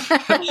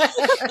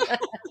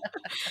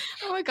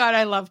 Oh my God,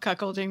 I love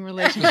cuckolding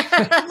relationships.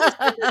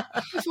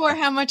 Before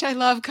how much I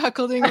love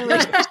cuckolding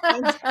relationships.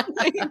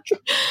 Like,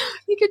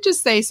 you could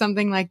just say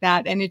something like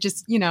that and it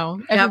just, you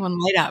know, everyone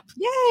light up.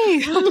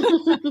 Yay!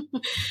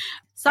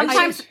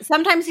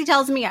 Sometimes he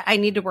tells me I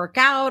need to work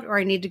out or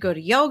I need to go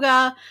to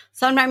yoga.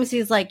 Sometimes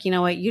he's like, you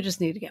know what, you just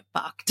need to get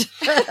fucked.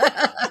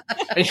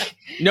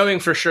 Knowing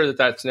for sure that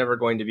that's never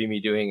going to be me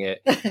doing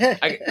it.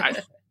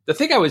 The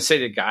thing I would say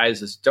to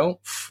guys is don't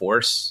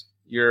force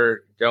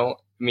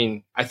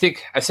I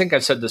think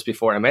I've said this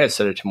before. I might have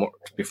said it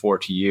before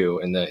to you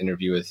in the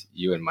interview with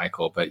you and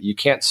Michael, but you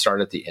can't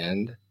start at the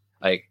end.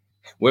 Like,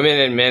 women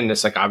and men,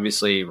 it's like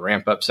obviously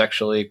ramp up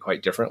sexually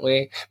quite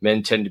differently.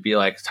 Men tend to be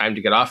like, time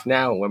to get off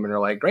now. And women are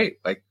like, great,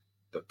 like,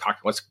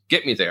 let's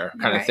get me there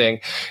kind of thing.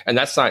 And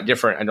that's not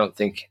different, I don't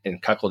think, in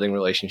cuckolding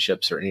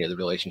relationships or any other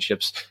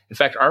relationships. In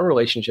fact, our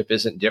relationship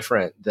isn't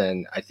different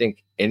than I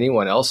think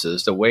anyone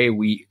else's. The way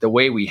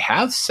we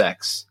have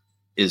sex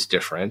is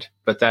different,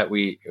 but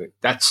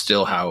that's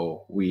how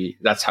we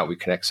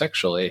connect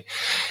sexually.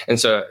 And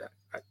so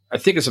I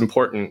think it's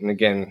important. And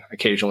again,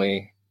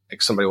 occasionally,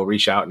 like, somebody will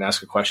reach out and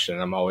ask a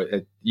question.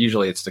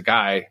 Usually it's the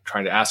guy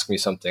trying to ask me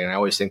something. And I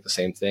always think the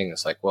same thing.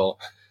 It's like, well,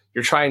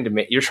 you're trying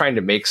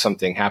to make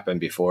something happen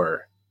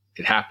before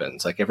it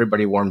happens. Like,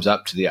 everybody warms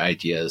up to the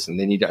ideas and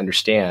they need to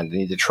understand, they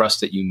need to trust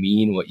that you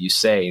mean what you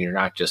say and you're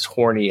not just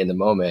horny in the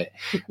moment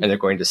and they're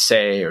going to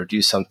say or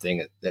do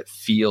something that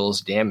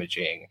feels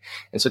damaging.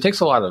 And so it takes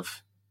a lot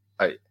of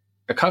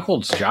a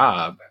cuckold's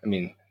job. I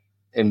mean,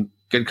 in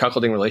good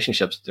cuckolding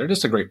relationships, they're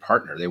just a great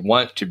partner. They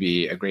want to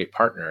be a great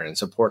partner and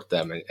support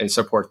them and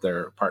support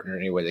their partner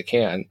in any way they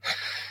can.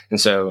 And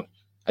so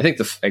I think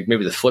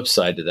maybe the flip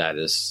side to that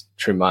is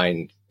to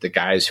remind the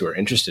guys who are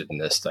interested in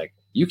this, like,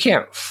 you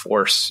can't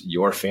force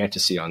your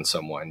fantasy on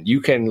someone.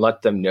 You can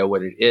let them know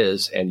what it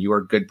is, and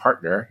your good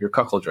partner, your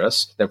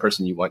cuckoldress, the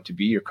person you want to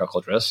be your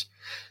cuckoldress,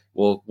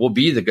 will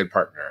be the good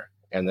partner.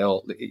 And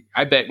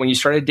I bet when you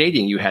started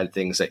dating, you had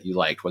things that you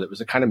liked, whether it was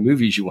the kind of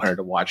movies you wanted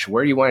to watch,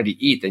 where you wanted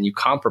to eat, then you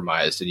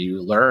compromised and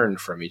you learned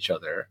from each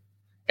other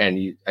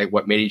and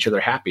what made each other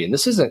happy. And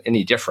this isn't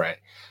any different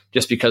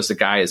just because the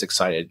guy is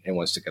excited and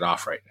wants to get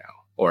off right now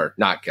or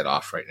not get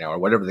off right now or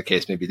whatever the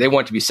case may be. They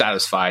want to be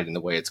satisfied in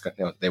the way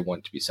they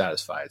want to be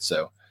satisfied.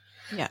 So,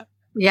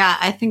 yeah,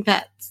 I think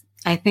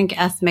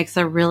S makes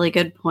a really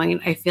good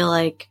point. I feel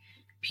like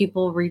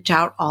people reach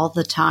out all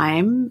the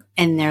time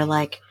and they're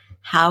like,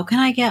 how can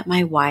I get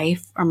my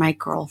wife or my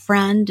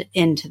girlfriend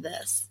into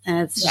this? And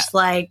it's just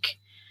like,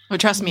 well,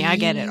 trust me, I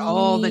get it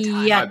all the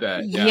time. Yeah, I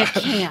bet, you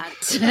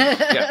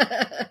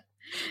can't.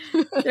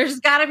 There's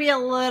got to be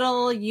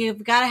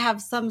you've got to have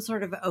some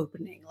sort of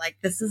opening. Like,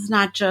 this is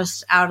not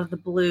just out of the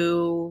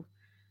blue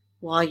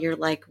while you're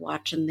like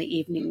watching the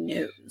evening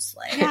news.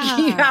 Like,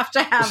 you have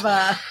to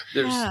have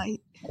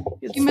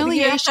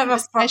humiliation,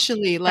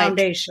 especially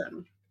foundation.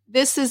 Like,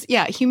 this is,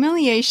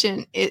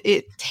 humiliation.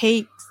 It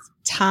takes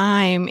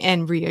time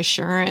and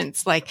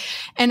reassurance. Like,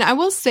 and I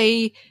will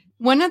say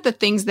one of the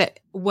things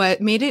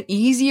what made it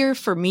easier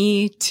for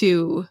me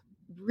to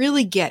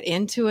really get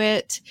into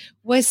it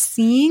was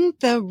seeing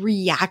the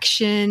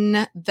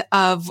reaction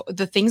of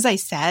the things I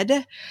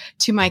said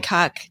to my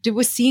cuck. It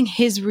was seeing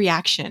his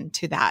reaction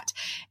to that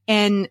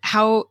and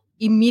how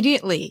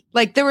immediately,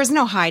 like, there was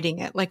no hiding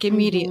it. Like,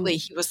 immediately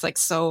he was like,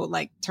 so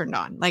like turned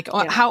on, like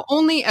how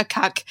only a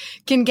cuck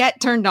can get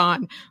turned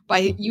on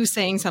by you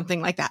saying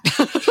something like that.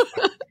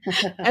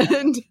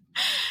 And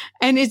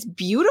And it's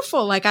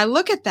beautiful. Like I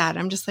look at that,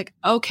 I'm just like,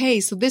 okay,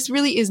 so this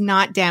really is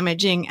not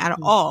damaging at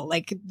all.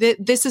 Like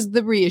this is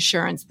the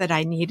reassurance that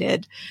I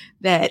needed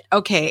that,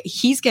 okay,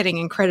 he's getting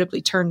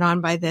incredibly turned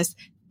on by this.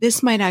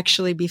 This might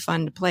actually be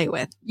fun to play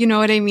with. You know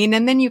what I mean?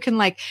 And then you can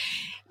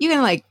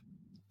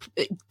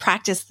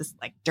practice this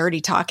like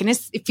dirty talk, and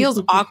it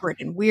feels awkward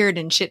and weird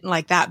and shit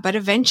like that. But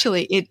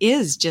eventually it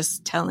is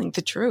just telling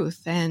the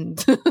truth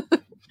and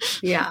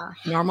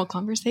normal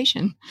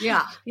conversation.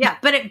 Yeah.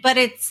 But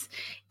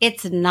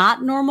it's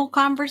not normal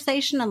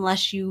conversation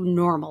unless you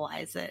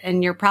normalize it.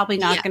 And you're probably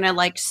not going to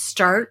like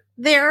start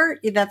there.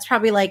 That's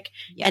probably like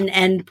an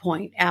end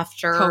point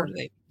after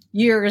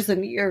years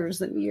and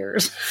years and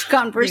years of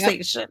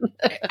conversation.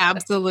 Yep.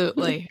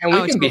 Absolutely. And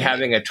we can be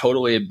having a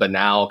totally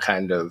banal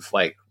kind of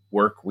like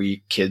work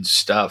week, kids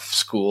stuff,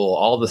 school,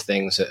 all the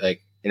things that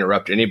like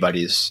interrupt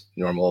anybody's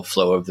normal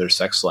flow of their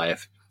sex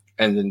life.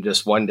 And then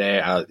just one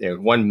day,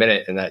 1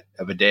 minute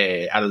of a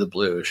day out of the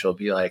blue, she'll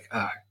be like,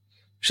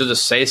 she'll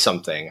just say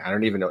something. I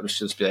don't even know.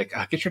 She'll just be like,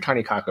 get your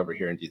tiny cock over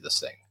here and do this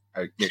thing.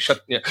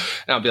 And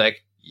I'll be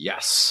like,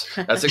 yes,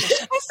 that's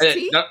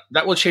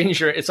that will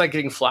change it's like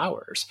getting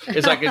flowers.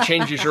 It's like it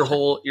changes your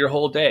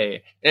whole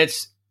day. And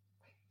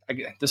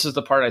this is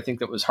the part I think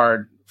that was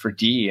hard for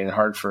Dee and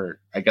hard for,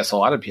 I guess, a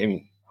lot of people. I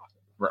mean,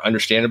 for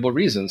understandable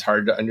reasons,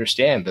 hard to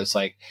understand. But it's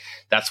like,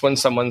 that's when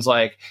someone's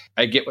like,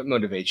 I get what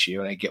motivates you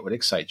and I get what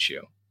excites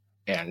you.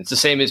 And it's the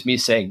same as me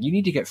saying, you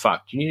need to get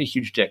fucked. You need a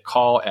huge dick.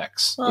 Call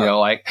X.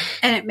 Well,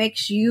 and it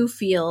makes you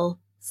feel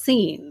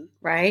seen,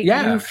 right?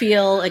 Yeah. You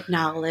feel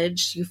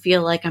acknowledged. You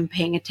feel like I'm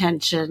paying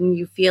attention.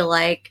 You feel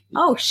like,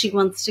 oh, she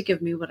wants to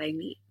give me what I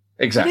need.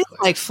 Exactly. It is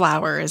like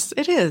flowers.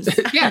 It is.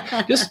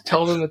 Yeah. Just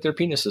tell them that their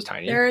penis is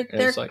tiny. They're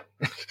it's like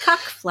cuck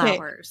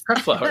flowers. Cuck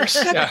flowers.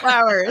 Yeah.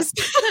 Flowers.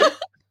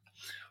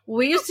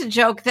 We used to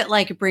joke that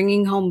like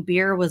bringing home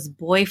beer was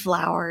boy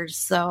flowers.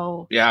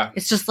 So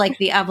it's just like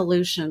the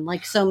evolution,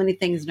 like so many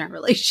things in our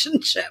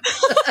relationship.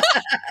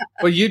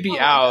 Well, you'd be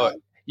out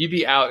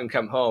and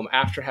come home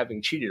after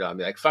having cheated on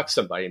me, like fuck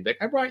somebody and be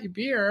like, I brought you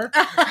beer.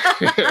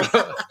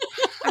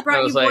 I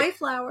brought you boy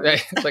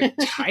flowers. It's like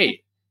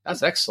tight.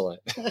 That's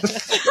excellent.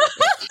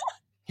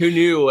 Who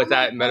knew what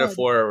that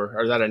metaphor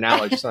or that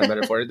analogy, it's not a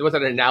metaphor, what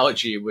that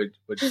analogy would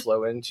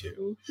flow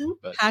into.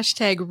 But.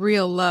 Hashtag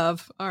real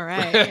love. All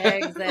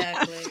right.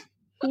 Exactly.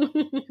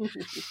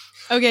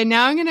 Okay,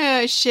 now I'm going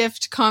to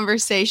shift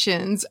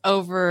conversations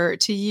over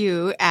to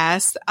you,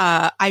 As.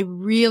 I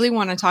really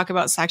want to talk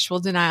about sexual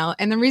denial.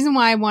 And the reason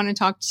why I want to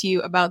talk to you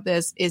about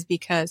this is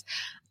because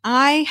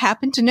I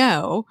happen to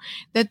know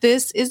that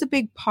this is a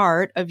big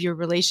part of your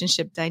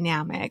relationship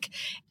dynamic.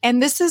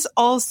 And this is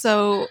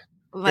also...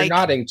 You're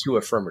nodding too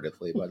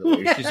affirmatively, by the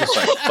way. She's just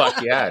like,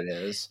 fuck yeah, it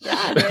is.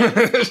 Yeah,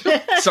 it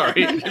is.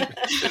 Sorry.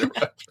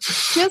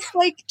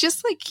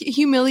 just like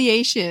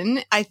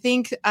humiliation, I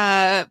think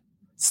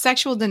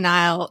sexual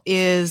denial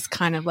is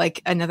kind of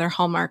like another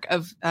hallmark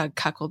of a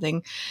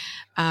cuckolding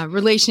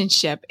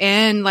relationship.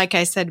 And like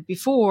I said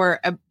before,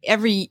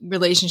 every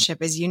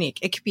relationship is unique.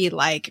 It could be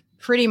like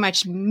pretty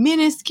much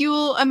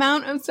minuscule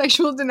amount of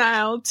sexual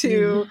denial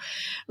to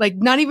like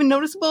not even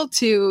noticeable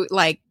to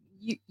like,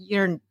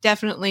 you're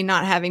definitely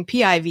not having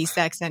PIV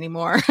sex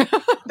anymore,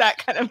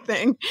 that kind of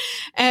thing.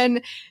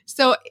 And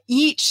so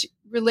each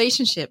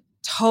relationship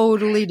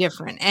totally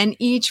different, and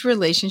each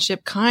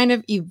relationship kind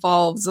of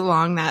evolves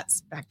along that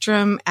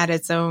spectrum at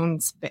its own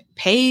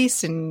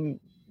pace,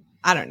 and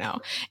I don't know,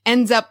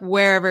 ends up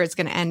wherever it's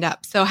going to end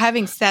up. So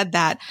having said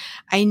that,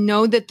 I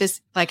know that this,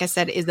 like I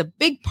said, is a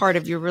big part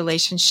of your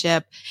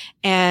relationship,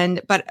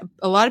 but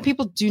a lot of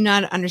people do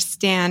not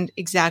understand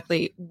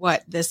exactly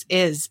what this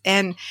is.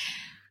 And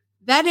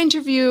that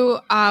interview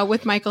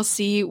with Michael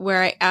C.,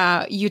 where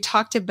you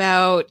talked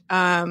about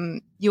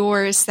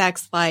your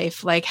sex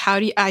life, like how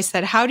do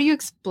you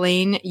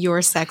explain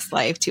your sex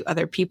life to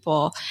other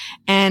people?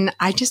 And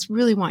I just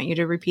really want you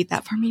to repeat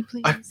that for me,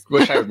 please. I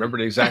wish I remembered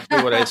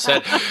exactly what I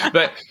said,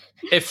 but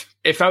if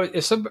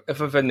a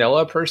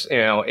vanilla person,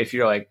 if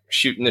you're like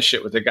shooting the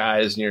shit with the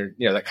guys and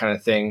you're, that kind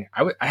of thing,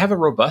 I have a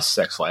robust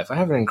sex life. I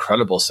have an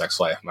incredible sex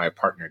life. My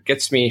partner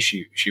gets me.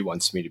 She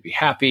wants me to be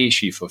happy.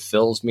 She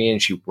fulfills me and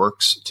she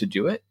works to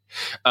do it.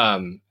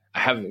 I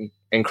have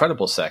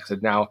incredible sex.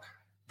 And now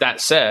that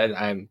said,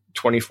 I'm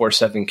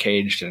 24/7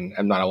 caged and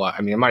I'm not allowed.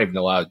 I mean, I'm not even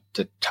allowed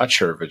to touch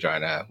her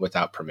vagina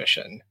without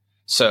permission.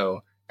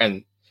 So,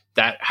 and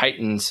that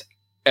heightens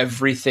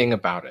everything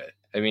about it.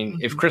 I mean,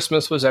 if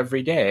Christmas was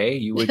every day,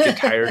 you would get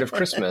tired of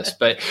Christmas.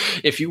 But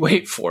if you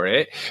wait for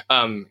it,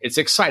 it's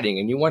exciting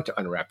and you want to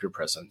unwrap your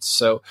presents.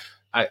 So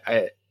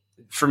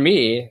for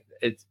me,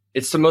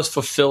 it's the most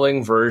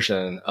fulfilling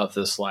version of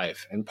this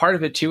life. And part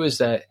of it too is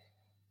that,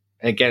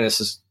 and again,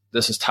 this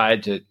is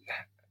tied to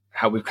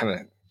how we've kind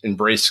of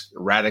embraced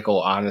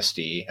radical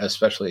honesty,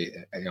 especially,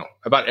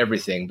 about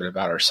everything, but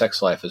about our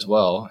sex life as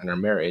well and our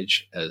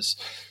marriage, as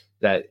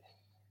that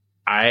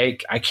I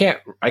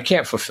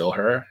can't fulfill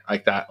her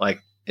like that.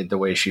 Like the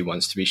way she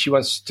wants to be. She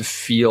wants to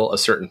feel a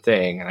certain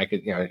thing. And I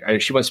could,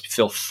 she wants to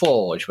feel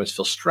full, and she wants to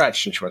feel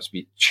stretched, and she wants to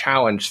be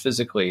challenged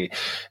physically.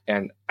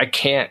 And I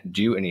can't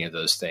do any of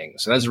those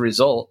things. And as a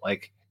result,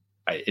 like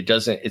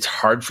it's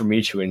hard for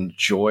me to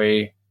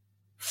enjoy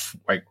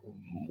like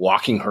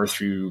walking her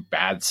through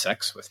bad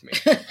sex with me.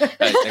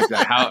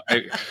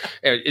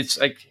 It's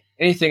like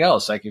anything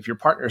else. Like if your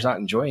partner's not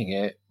enjoying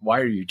it, why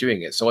are you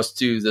doing it? So let's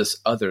do this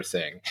other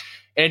thing.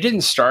 And it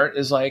didn't start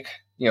as like,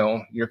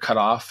 you're cut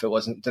off. It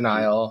wasn't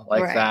denial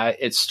like that.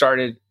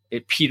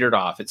 It petered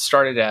off. It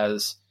started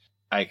as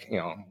like,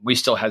 we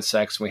still had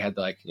sex, and we had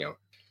like,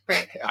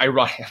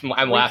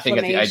 I'm laughing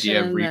at the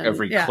idea of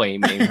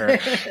reclaiming her.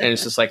 And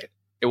it's just like,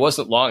 it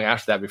wasn't long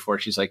after that before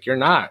she's like, you're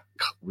not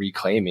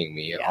reclaiming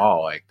me at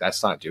all. Like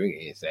that's not doing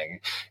anything.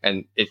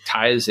 And it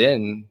ties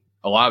in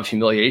a lot of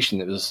humiliation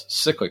that was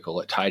cyclical.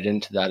 It tied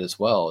into that as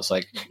well. It's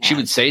like she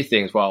would say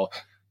things, well,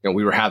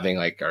 we were having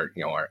like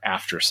our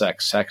after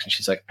sex, and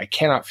she's like, I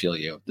cannot feel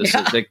you. This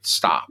is like,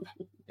 stop.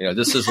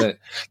 This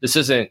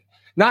isn't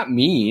not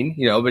mean,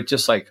 but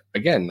just like,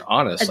 again,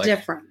 honest,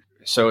 different.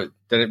 So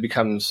then it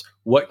becomes,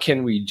 what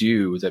can we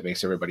do that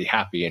makes everybody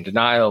happy? And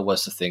denial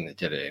was the thing that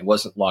did it. It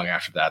wasn't long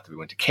after that we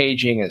went to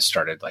caging, and it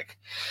started like,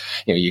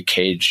 you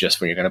cage just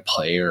when you're going to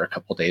play or a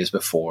couple days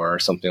before or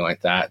something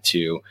like that,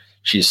 to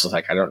she's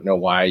like, I don't know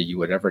why you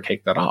would ever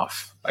take that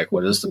off. Like,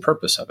 what is the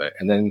purpose of it?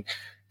 And then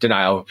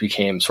denial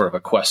became sort of a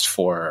quest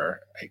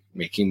for like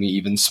making me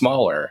even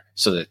smaller,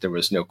 so that there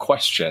was no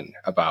question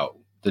about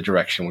the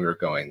direction we were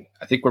going.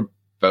 I think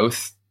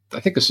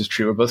this is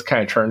true. We're both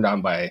kind of turned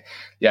on by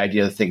the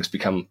idea that things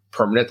become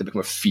permanent, they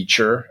become a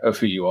feature of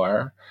who you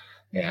are.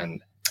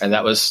 And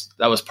that was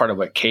part of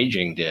what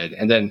caging did.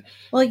 And then,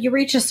 well, you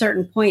reach a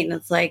certain point and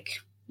it's like,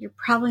 you're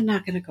probably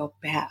not going to go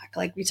back.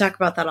 Like we talk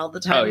about that all the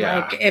time. Oh,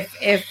 yeah. Like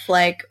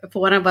if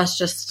one of us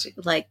just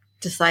like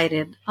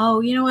decided,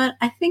 oh, you know what?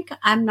 I think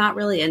I'm not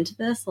really into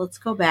this. Let's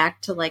go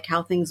back to like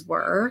how things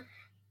were.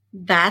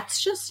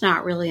 That's just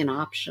not really an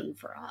option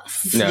for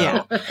us. No.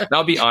 Yeah. And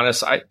I'll be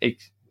honest.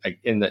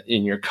 In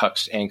your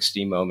cucked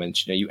angsty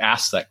moments, you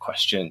ask that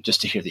question just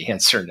to hear the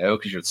answer no,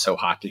 because you're so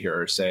hot to hear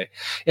her say,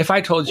 if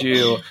I told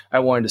you I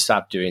wanted to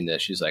stop doing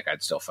this, she's like,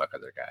 I'd still fuck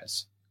other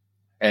guys.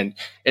 And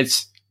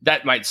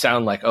that might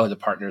sound like, oh, the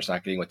partner's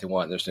not getting what they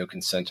want, there's no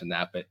consent in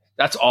that, but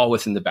that's all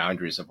within the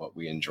boundaries of what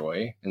we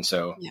enjoy. And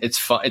so it's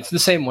fun. It's the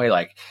same way,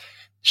 like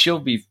she'll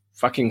be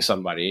fucking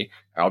somebody,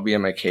 I'll be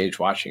in my cage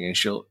watching,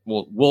 and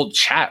we'll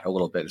chat a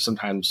little bit.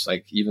 Sometimes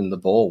like even the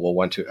bull will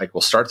want to, like, we'll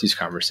start these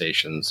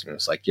conversations, and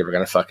it's like, you ever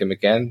gonna fuck him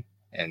again?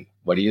 And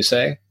what do you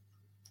say?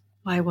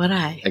 Why would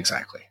I?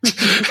 Exactly.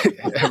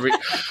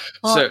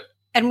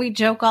 And we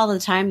joke all the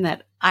time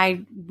that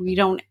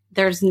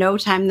there's no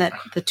time that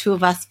the two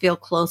of us feel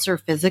closer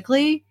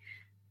physically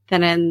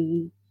than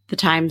in the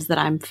times that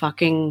I'm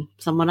fucking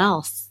someone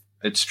else.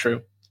 It's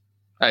true.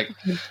 Like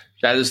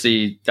that is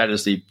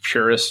the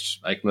purest,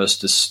 like most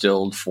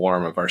distilled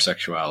form of our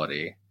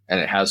sexuality. And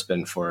it has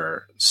been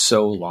for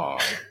so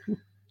long.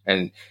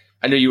 And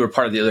I know you were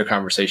part of the other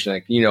conversation,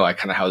 like, I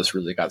kind of how this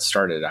really got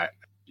started.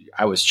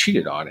 I was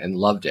cheated on and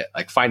loved it.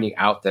 Like finding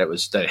out that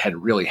it had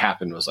really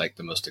happened was like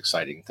the most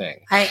exciting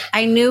thing.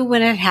 I knew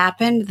when it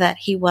happened that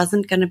he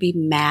wasn't going to be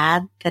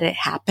mad that it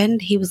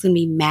happened. He was going to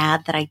be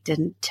mad that I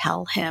didn't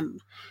tell him.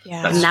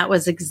 Yeah. And that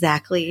was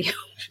exactly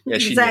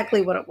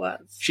what it was.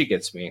 She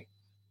gets me.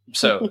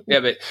 So,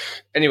 yeah, but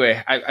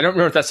anyway, I don't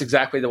remember if that's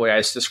exactly the way I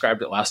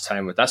described it last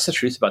time, but that's the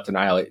truth about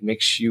denial. It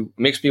makes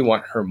me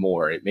want her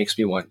more. It makes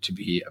me want to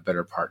be a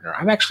better partner.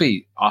 I'm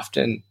actually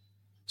often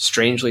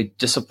strangely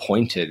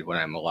disappointed when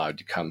I'm allowed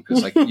to come,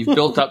 because like you've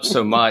built up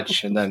so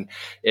much, and then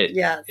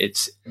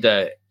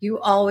you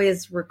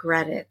always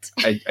regret it.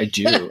 I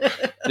do.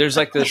 There's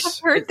like this.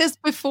 I've heard this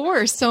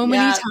before so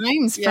many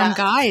times from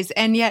guys,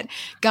 and yet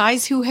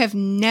guys who have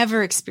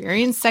never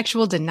experienced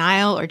sexual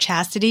denial or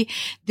chastity,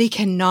 they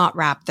cannot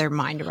wrap their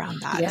mind around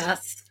that.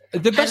 Yes.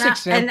 The best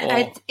example.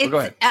 Go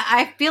ahead.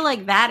 I feel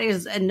like that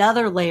is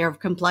another layer of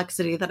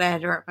complexity that I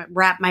had to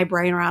wrap my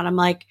brain around. I'm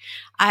like,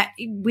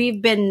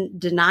 we've been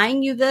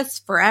denying you this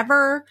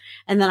forever,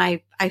 and then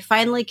I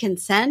finally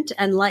consent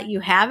and let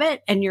you have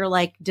it, and you're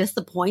like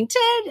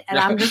disappointed, and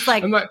I'm just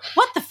like,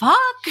 what the fuck?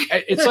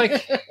 It's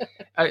like,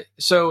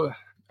 so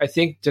I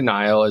think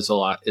denial is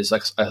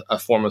like a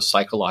form of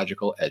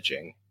psychological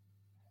edging.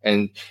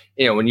 And,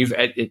 when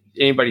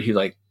anybody who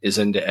like is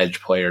into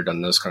edge play or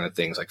done those kind of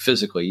things, like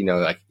physically,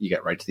 like you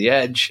get right to the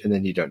edge and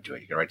then you don't do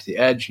it. You get right to the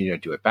edge and you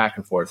don't do it back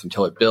and forth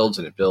until it builds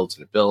and it builds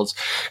and it builds.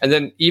 And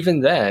then even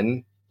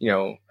then,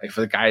 like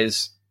for the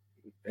guys,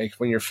 like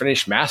when you're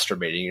finished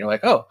masturbating, you're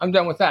like, oh, I'm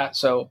done with that.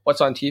 So what's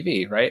on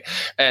TV? Right.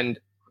 And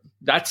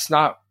that's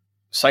not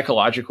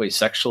psychologically,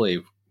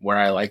 sexually where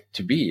I like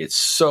to be. It's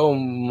so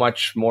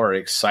much more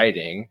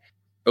exciting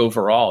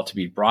overall to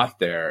be brought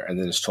there and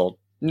then it's told,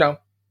 no,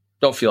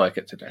 don't feel like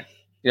it today.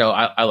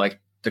 I like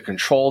the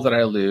control that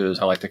I lose.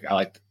 I like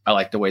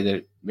the way that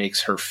it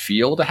makes her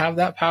feel to have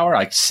that power. I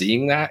like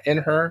seeing that in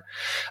her.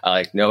 I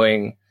like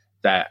knowing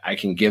that I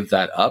can give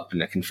that up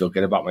and I can feel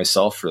good about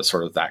myself for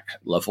sort of that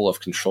level of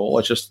control.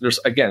 It's just,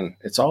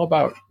 it's all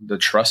about the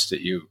trust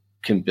that you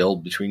can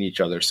build between each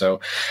other.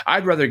 So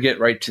I'd rather get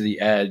right to the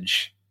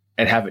edge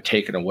and have it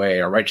taken away,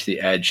 or right to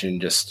the edge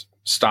and just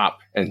stop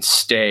and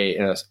stay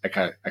in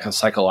a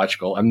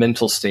psychological, a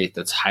mental state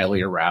that's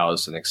highly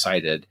aroused and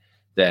excited,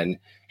 than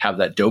have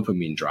that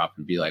dopamine drop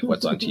and be like,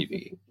 what's on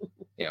TV?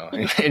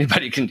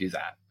 Anybody can do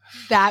that.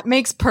 That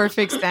makes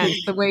perfect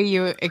sense, the way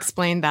you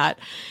explained that.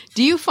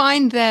 Do you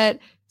find that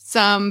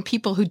some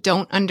people who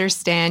don't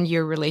understand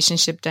your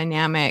relationship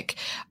dynamic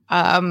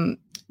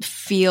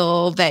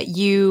feel that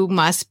you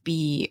must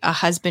be a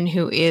husband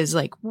who is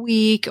like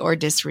weak or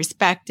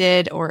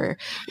disrespected or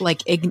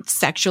like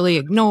sexually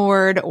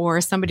ignored,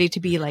 or somebody to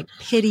be like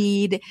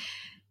pitied,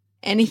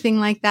 anything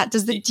like that?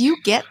 Do you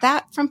get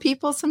that from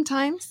people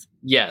sometimes?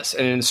 Yes,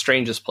 and in the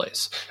strangest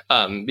place,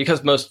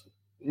 because most,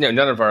 none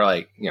of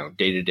our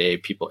day-to-day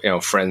people,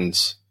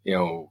 friends,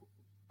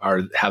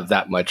 have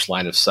that much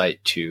line of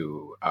sight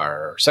to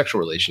our sexual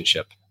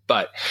relationship.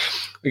 But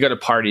we go to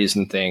parties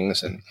and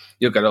things, and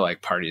you'll go to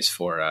like parties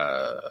for,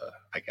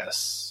 I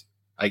guess,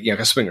 like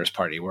a swingers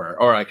party, or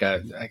like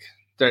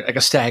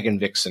a stag and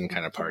vixen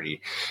kind of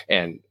party.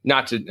 And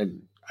not to,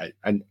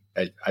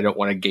 I don't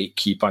want to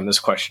gatekeep on this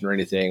question or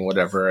anything,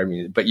 whatever. I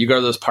mean, but you go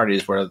to those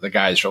parties where the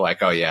guys are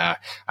like, oh yeah,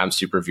 I'm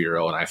super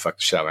virile and I fuck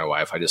the shit out of my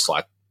wife. I just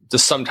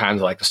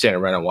sometimes I like to stand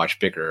around and watch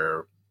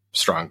bigger,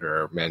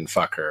 stronger men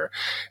fuck her,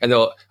 and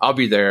I'll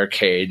be there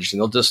caged,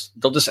 and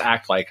they'll just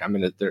act like I'm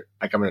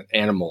an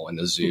animal in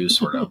the zoo,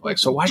 sort of like,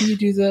 so why do you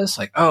do this?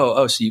 Like,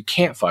 oh, so you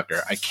can't fuck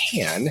her. I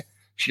can.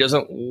 She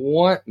doesn't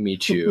want me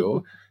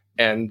to,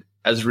 and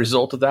as a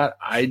result of that,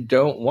 I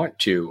don't want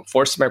to.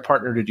 Forcing my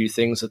partner to do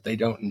things that they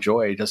don't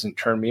enjoy doesn't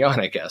turn me on,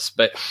 I guess.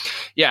 But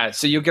yeah,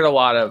 so you get a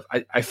lot of.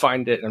 I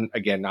find it, and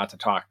again, not to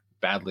talk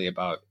badly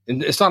about,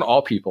 and it's not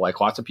all people, like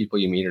lots of people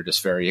you meet are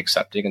just very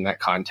accepting in that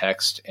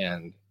context,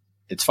 and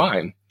it's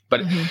fine.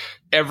 But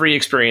every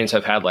experience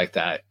I've had like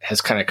that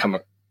has kind of come,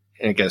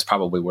 and again, it's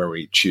probably where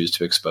we choose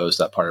to expose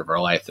that part of our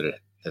life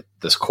that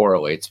this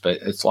correlates. But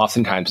it's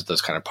oftentimes at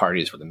those kind of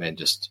parties where the men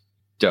just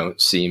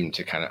don't seem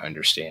to kind of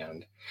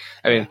understand.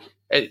 I mean,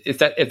 if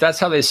that's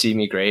how they see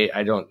me, great.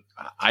 I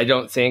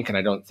don't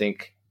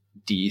think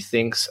Dee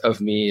thinks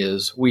of me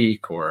as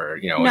weak or,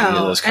 any of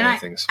those kind of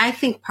things. I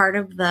think part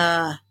of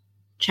the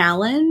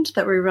challenge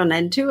that we run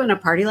into in a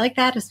party like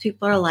that is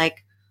people are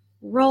like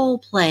role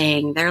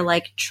playing. They're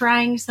like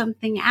trying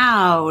something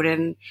out,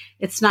 and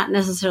it's not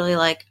necessarily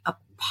like a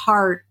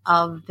part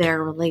of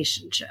their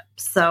relationship.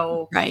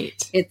 So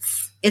right.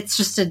 It's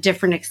just a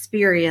different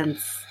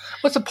experience.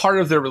 What's a part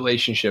of their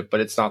relationship,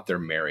 but it's not their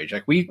marriage.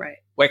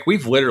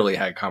 We've literally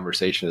had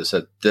conversations that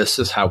said, this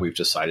is how we've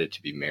decided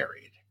to be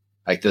married.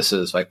 Like, this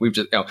is like, we've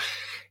just,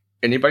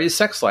 anybody's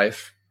sex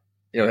life,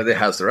 it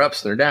has their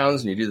ups and their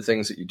downs, and you do the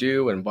things that you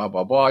do and blah,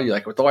 blah, blah. You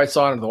like with the lights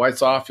on and the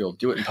lights off, you'll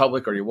do it in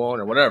public or you won't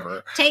or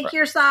whatever. Take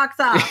your socks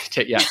off.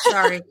 Yeah.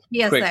 Sorry.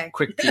 PSA.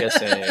 Quick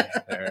PSA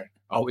there.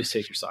 Always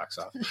take your socks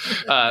off.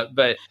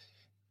 But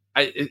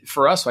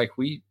for us,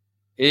 it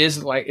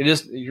is,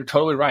 you're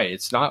totally right.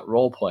 It's not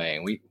role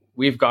playing.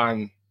 We've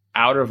gone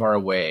out of our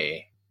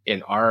way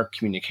in our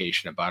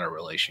communication about our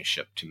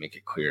relationship to make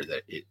it clear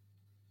that it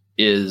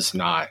is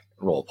not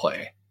role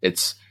play.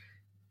 If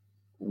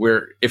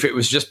it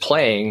was just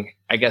playing,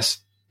 I guess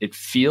it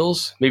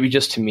feels, maybe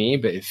just to me,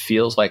 but it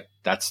feels like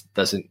that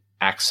doesn't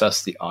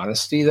access the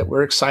honesty that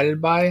we're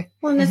excited by.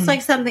 Well, and it's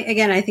like something,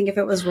 again, I think if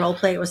it was role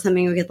play, it was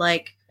something we could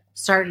like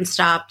start and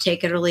stop,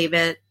 take it or leave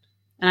it.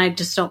 And I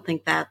just don't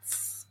think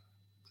that's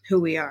who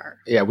we are.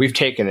 Yeah, we've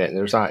taken it and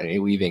there's not any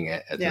leaving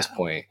it at this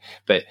point.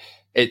 But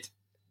it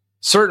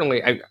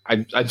certainly,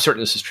 I'm certain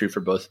this is true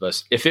for both of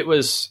us.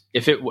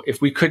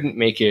 If we couldn't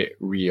make it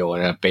real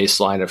and a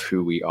baseline of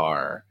who we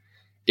are,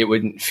 it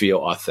wouldn't feel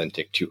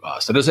authentic to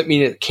us. That doesn't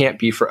mean it can't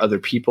be for other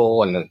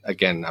people. And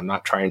again, I'm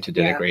not trying to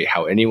denigrate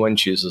how anyone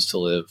chooses to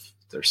live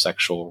their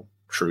sexual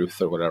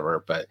truth or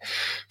whatever. But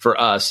for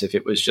us, if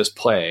it was just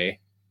play,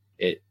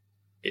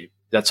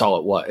 that's all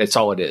it was. It's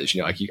all it is.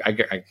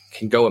 I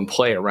can go and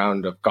play a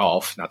round of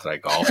golf. Not that I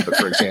golf, but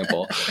for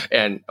example,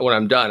 and when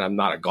I'm done, I'm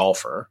not a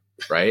golfer,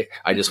 right?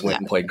 I just went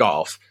and played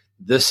golf.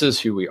 This is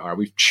who we are.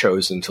 We've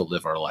chosen to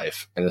live our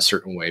life in a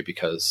certain way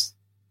because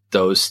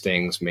those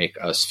things make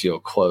us feel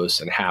close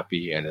and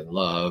happy and in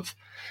love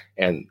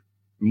and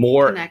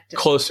more connected.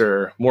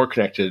 Closer, more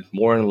connected,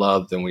 more in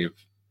love than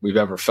we've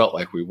ever felt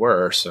like we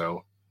were.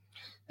 So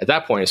at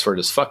that point, it's sort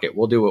of just fuck it.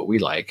 We'll do what we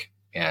like.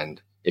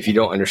 And if you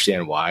don't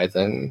understand why,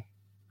 then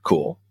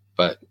cool,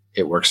 but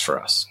it works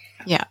for us.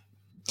 Yeah.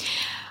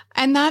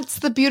 And that's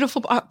the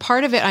beautiful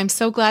part of it. I'm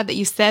so glad that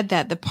you said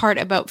that, the part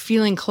about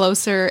feeling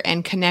closer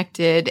and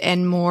connected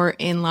and more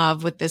in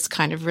love with this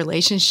kind of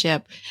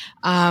relationship.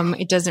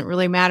 It doesn't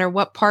really matter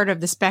what part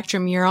of the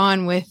spectrum you're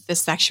on with the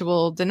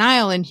sexual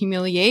denial and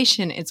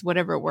humiliation. It's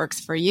whatever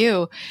works for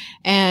you.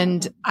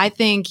 And I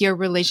think your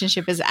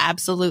relationship is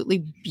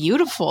absolutely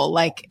beautiful.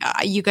 Like,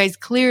 you guys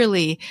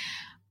clearly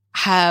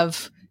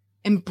have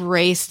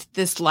embraced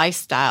this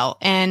lifestyle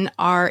and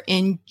are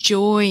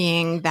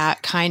enjoying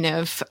that kind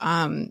of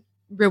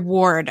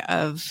reward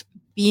of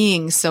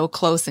being so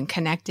close and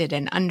connected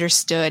and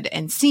understood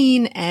and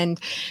seen and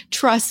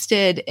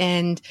trusted,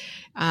 and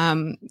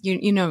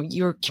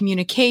your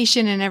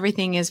communication and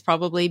everything is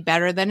probably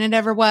better than it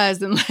ever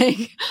was, and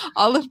like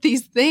all of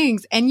these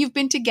things. And you've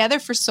been together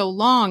for so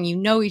long, you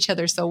know each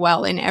other so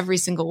well in every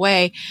single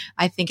way.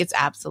 I think it's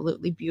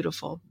absolutely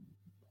beautiful.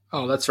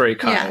 Oh, that's very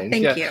kind.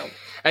 Yeah, thank you.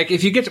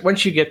 Like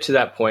once you get to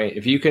that point,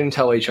 if you can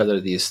tell each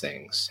other these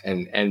things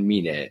and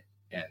mean it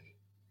and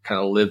kind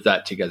of live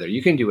that together,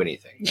 you can do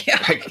anything.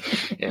 Yeah. Like,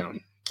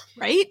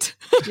 right?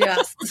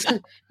 Yes.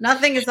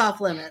 Nothing is off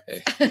limits.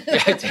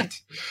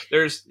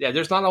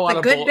 There's not a lot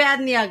of good, bad,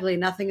 and the ugly.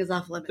 Nothing is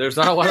off limits. There's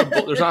not a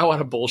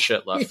lot of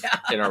bullshit left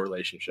in our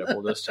relationship.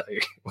 We'll just tell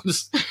you.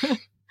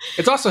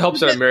 It also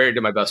helps that I'm married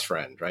to my best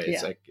friend, right? Yeah.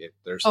 It's like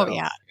Exactly.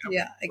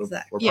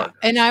 We're partners.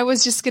 And I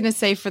was just going to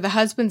say, for the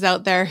husbands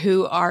out there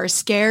who are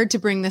scared to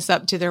bring this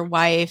up to their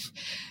wife,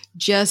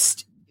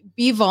 just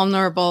be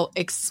vulnerable,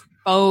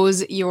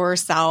 expose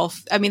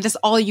yourself. I mean, that's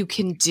all you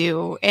can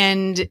do.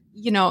 And,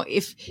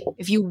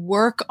 if you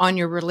work on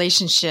your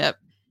relationship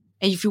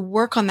and if you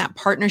work on that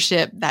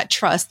partnership, that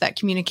trust, that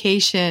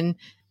communication,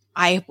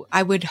 I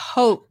would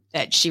hope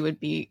that she would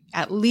be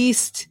at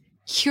least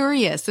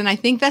curious. And I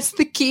think that's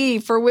the key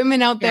for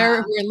women out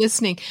there who are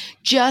listening.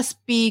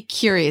 Just be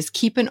curious.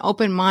 Keep an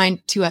open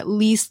mind to at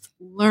least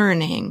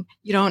learning.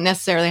 You don't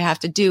necessarily have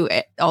to do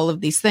all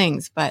of these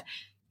things, but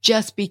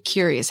just be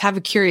curious. Have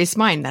a curious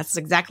mind. That's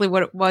exactly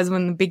what it was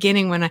in the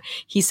beginning when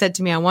he said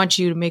to me, I want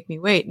you to make me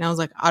wait. And I was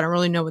like, I don't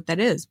really know what that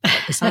is, but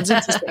it sounds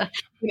interesting.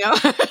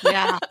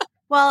 Yeah.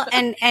 Well,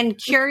 and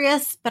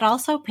curious, but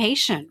also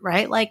patient,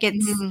 right? Like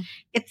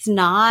it's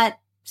not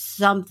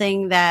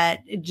something that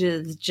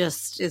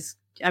just is,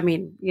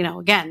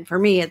 again, for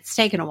me, it's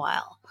taken a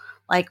while.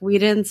 Like we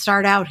didn't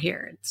start out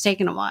here. It's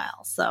taken a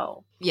while.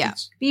 So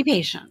be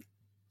patient.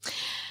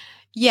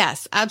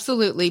 Yes,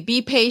 absolutely.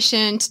 Be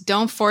patient.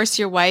 Don't force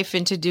your wife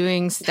into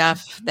doing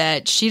stuff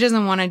that she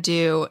doesn't want to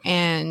do,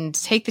 and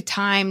take the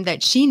time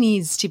that she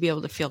needs to be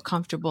able to feel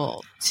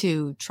comfortable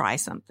to try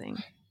something.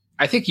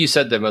 I think you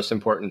said the most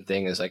important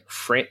thing is like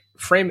frame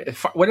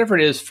whatever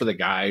it is for the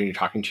guy and you're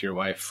talking to your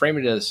wife, frame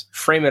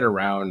it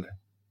around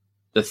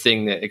the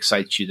thing that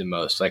excites you the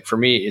most. Like for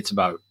me, it's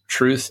about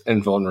truth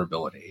and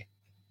vulnerability.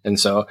 And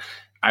so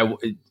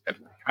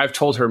I've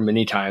told her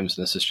many times,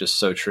 and this is just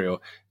so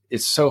true,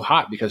 it's so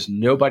hot because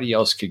nobody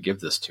else could give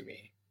this to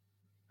me.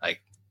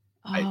 Like,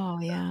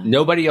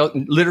 nobody else,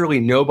 literally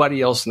nobody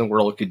else in the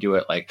world could do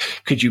it. Like,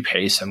 could you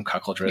pay some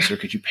cuckoldress, or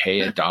could you pay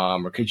a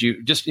dom, or could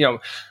you just,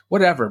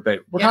 whatever.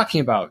 But we're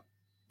talking about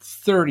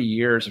 30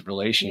 years of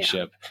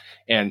relationship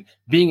and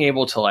being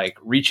able to like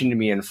reach into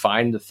me and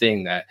find the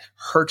thing that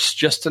hurts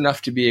just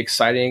enough to be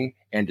exciting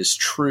and is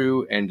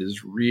true and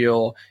is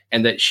real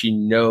and that she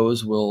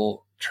knows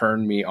will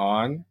turn me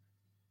on.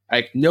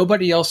 Like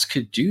nobody else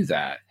could do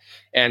that.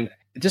 And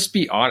just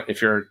be honest,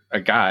 if you're a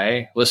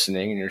guy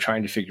listening and you're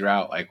trying to figure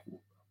out like,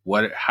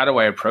 how do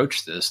I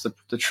approach this?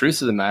 The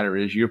truth of the matter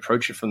is you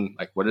approach it from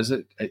like, what is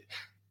it?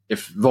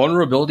 If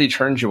vulnerability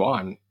turns you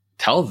on,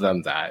 tell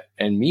them that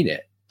and mean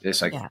it.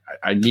 It's like,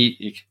 I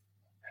need,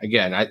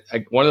 again,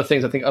 one of the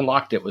things I think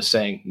unlocked it was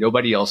saying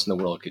nobody else in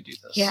the world could do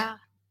this. Yeah.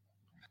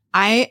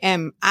 I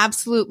am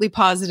absolutely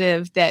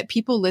positive that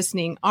people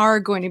listening are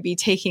going to be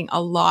taking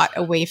a lot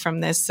away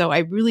from this. So I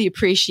really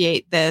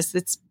appreciate this.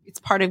 It's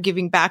part of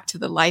giving back to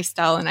the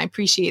lifestyle. And I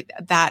appreciate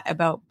that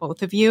about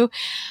both of you.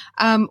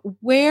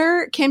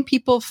 Where can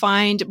people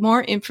find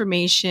more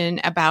information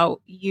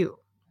about you?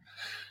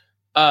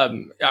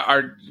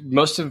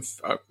 Most of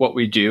what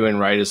we do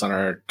and write is on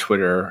our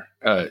Twitter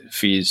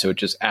feed. So it's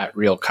just at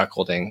Real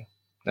Cuckolding.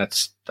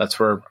 That's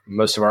where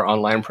most of our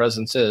online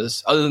presence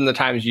is. Other than the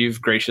times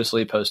you've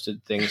graciously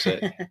posted things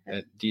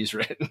that Dee's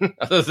written.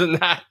 Other than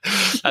that,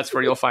 that's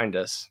where you'll find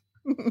us.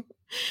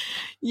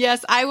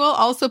 Yes, I will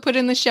also put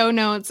in the show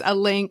notes a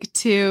link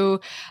to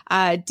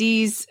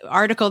Dee's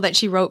article that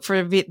she wrote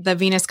for the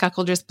Venus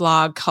Cuckoldress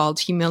blog called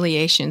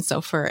Humiliation.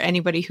 So for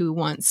anybody who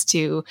wants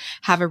to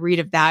have a read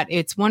of that,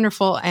 it's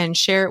wonderful, and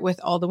share it with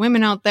all the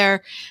women out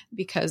there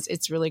because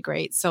it's really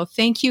great. So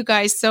thank you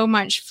guys so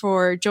much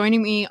for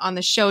joining me on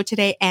the show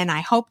today, and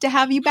I hope to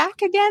have you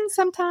back again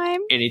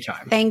sometime.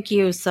 Anytime. Thank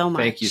you so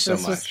much. Thank you so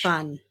much. This was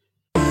fun.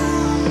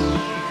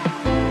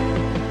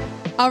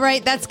 All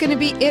right, that's going to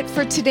be it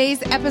for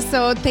today's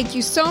episode. Thank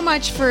you so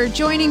much for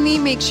joining me.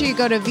 Make sure you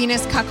go to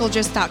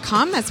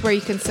venuscuckoldress.com. That's where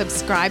you can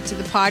subscribe to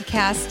the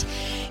podcast.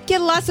 Get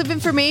lots of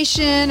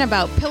information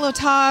about Pillow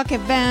Talk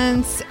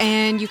events,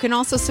 and you can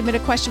also submit a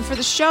question for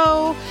the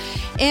show.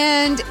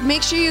 And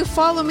make sure you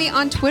follow me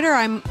on Twitter.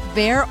 I'm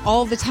there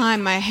all the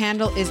time. My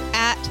handle is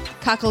at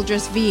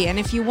CuckoldressV. And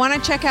if you want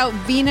to check out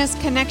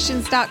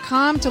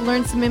venusconnections.com to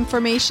learn some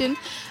information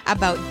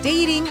about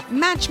dating,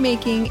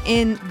 matchmaking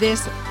in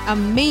this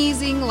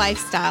amazing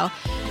lifestyle,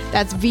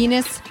 that's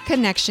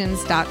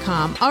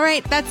venusconnections.com. All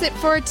right, that's it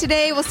for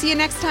today. We'll see you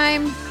next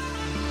time.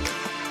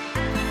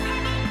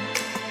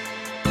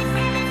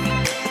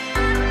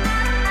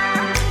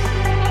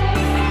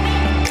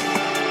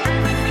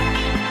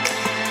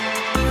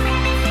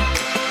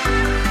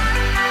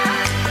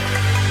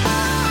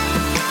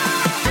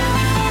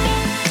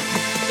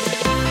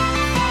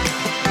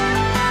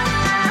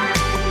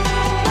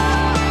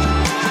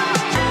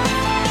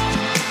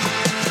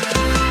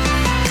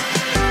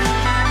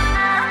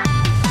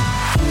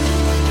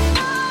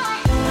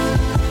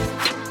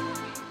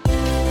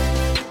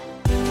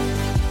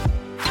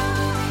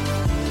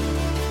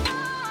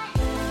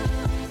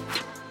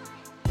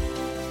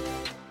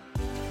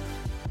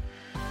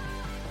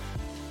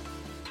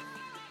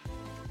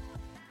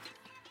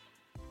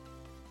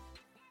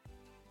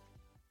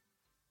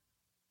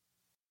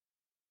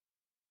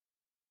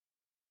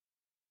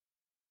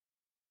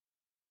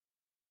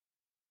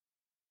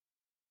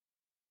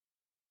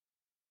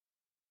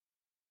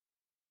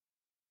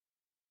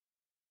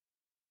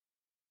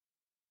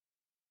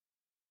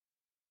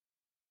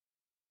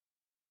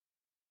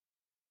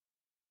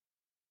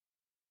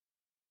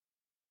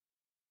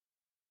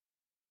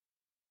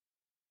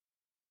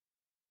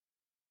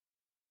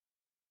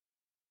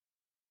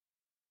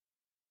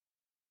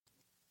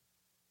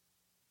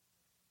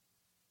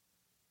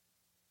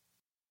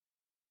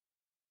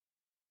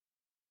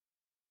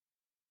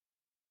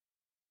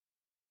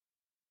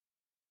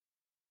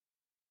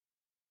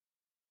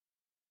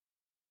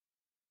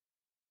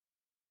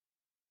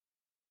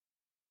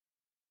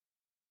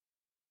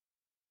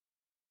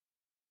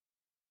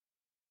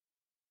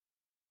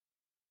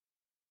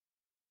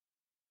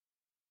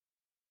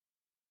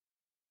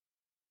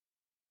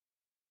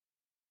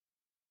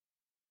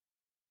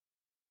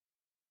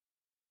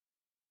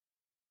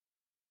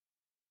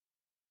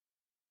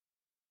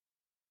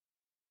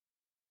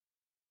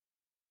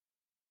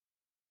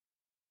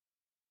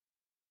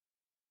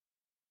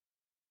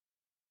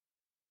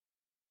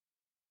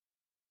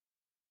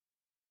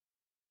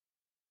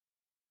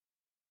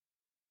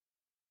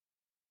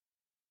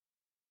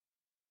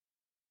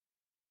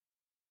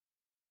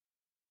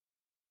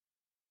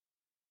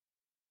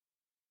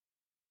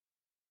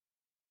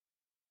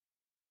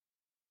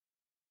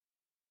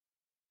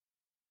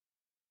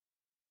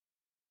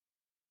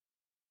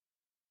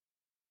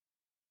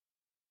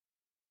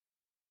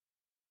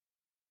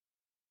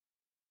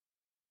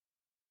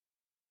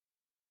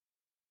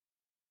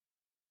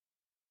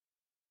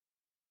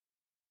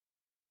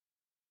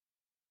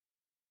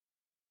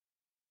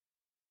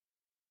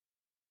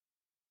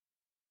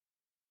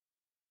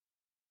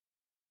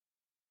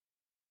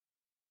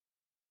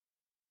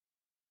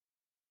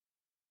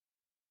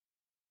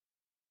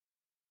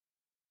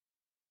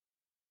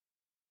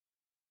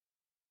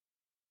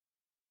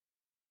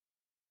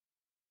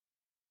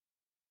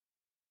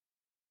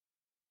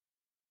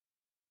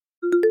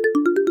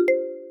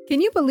 Can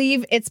you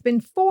believe it's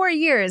been 4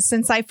 years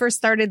since I first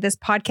started this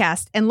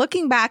podcast? And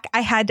looking back,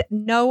 I had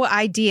no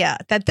idea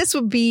that this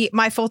would be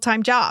my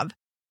full-time job.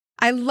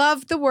 I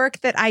love the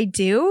work that I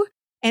do,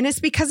 and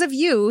it's because of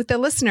you, the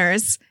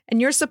listeners,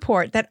 and your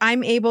support that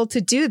I'm able to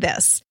do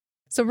this.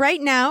 So right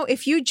now,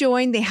 if you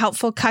join the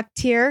Helpful Cuck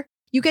tier,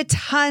 you get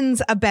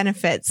tons of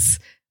benefits.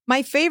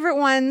 My favorite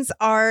ones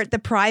are the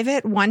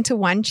private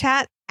one-to-one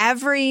chat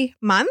every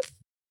month.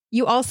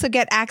 You also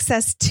get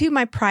access to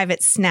my private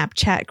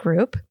Snapchat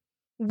group.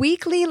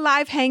 Weekly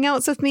live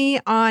hangouts with me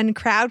on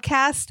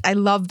Crowdcast. I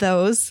love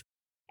those.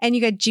 And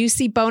you get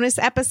juicy bonus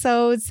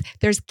episodes.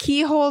 There's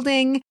key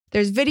holding.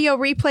 There's video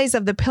replays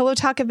of the Pillow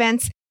Talk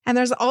events. And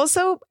there's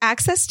also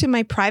access to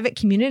my private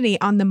community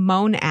on the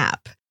Moan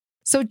app.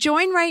 So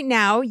join right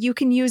now. You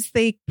can use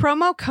the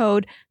promo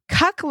code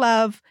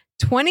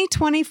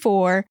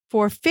CUCKLOVE2024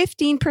 for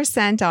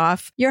 15%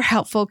 off your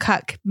Helpful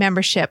Cuck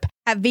membership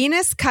at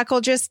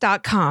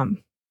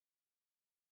venuscuckoldress.com.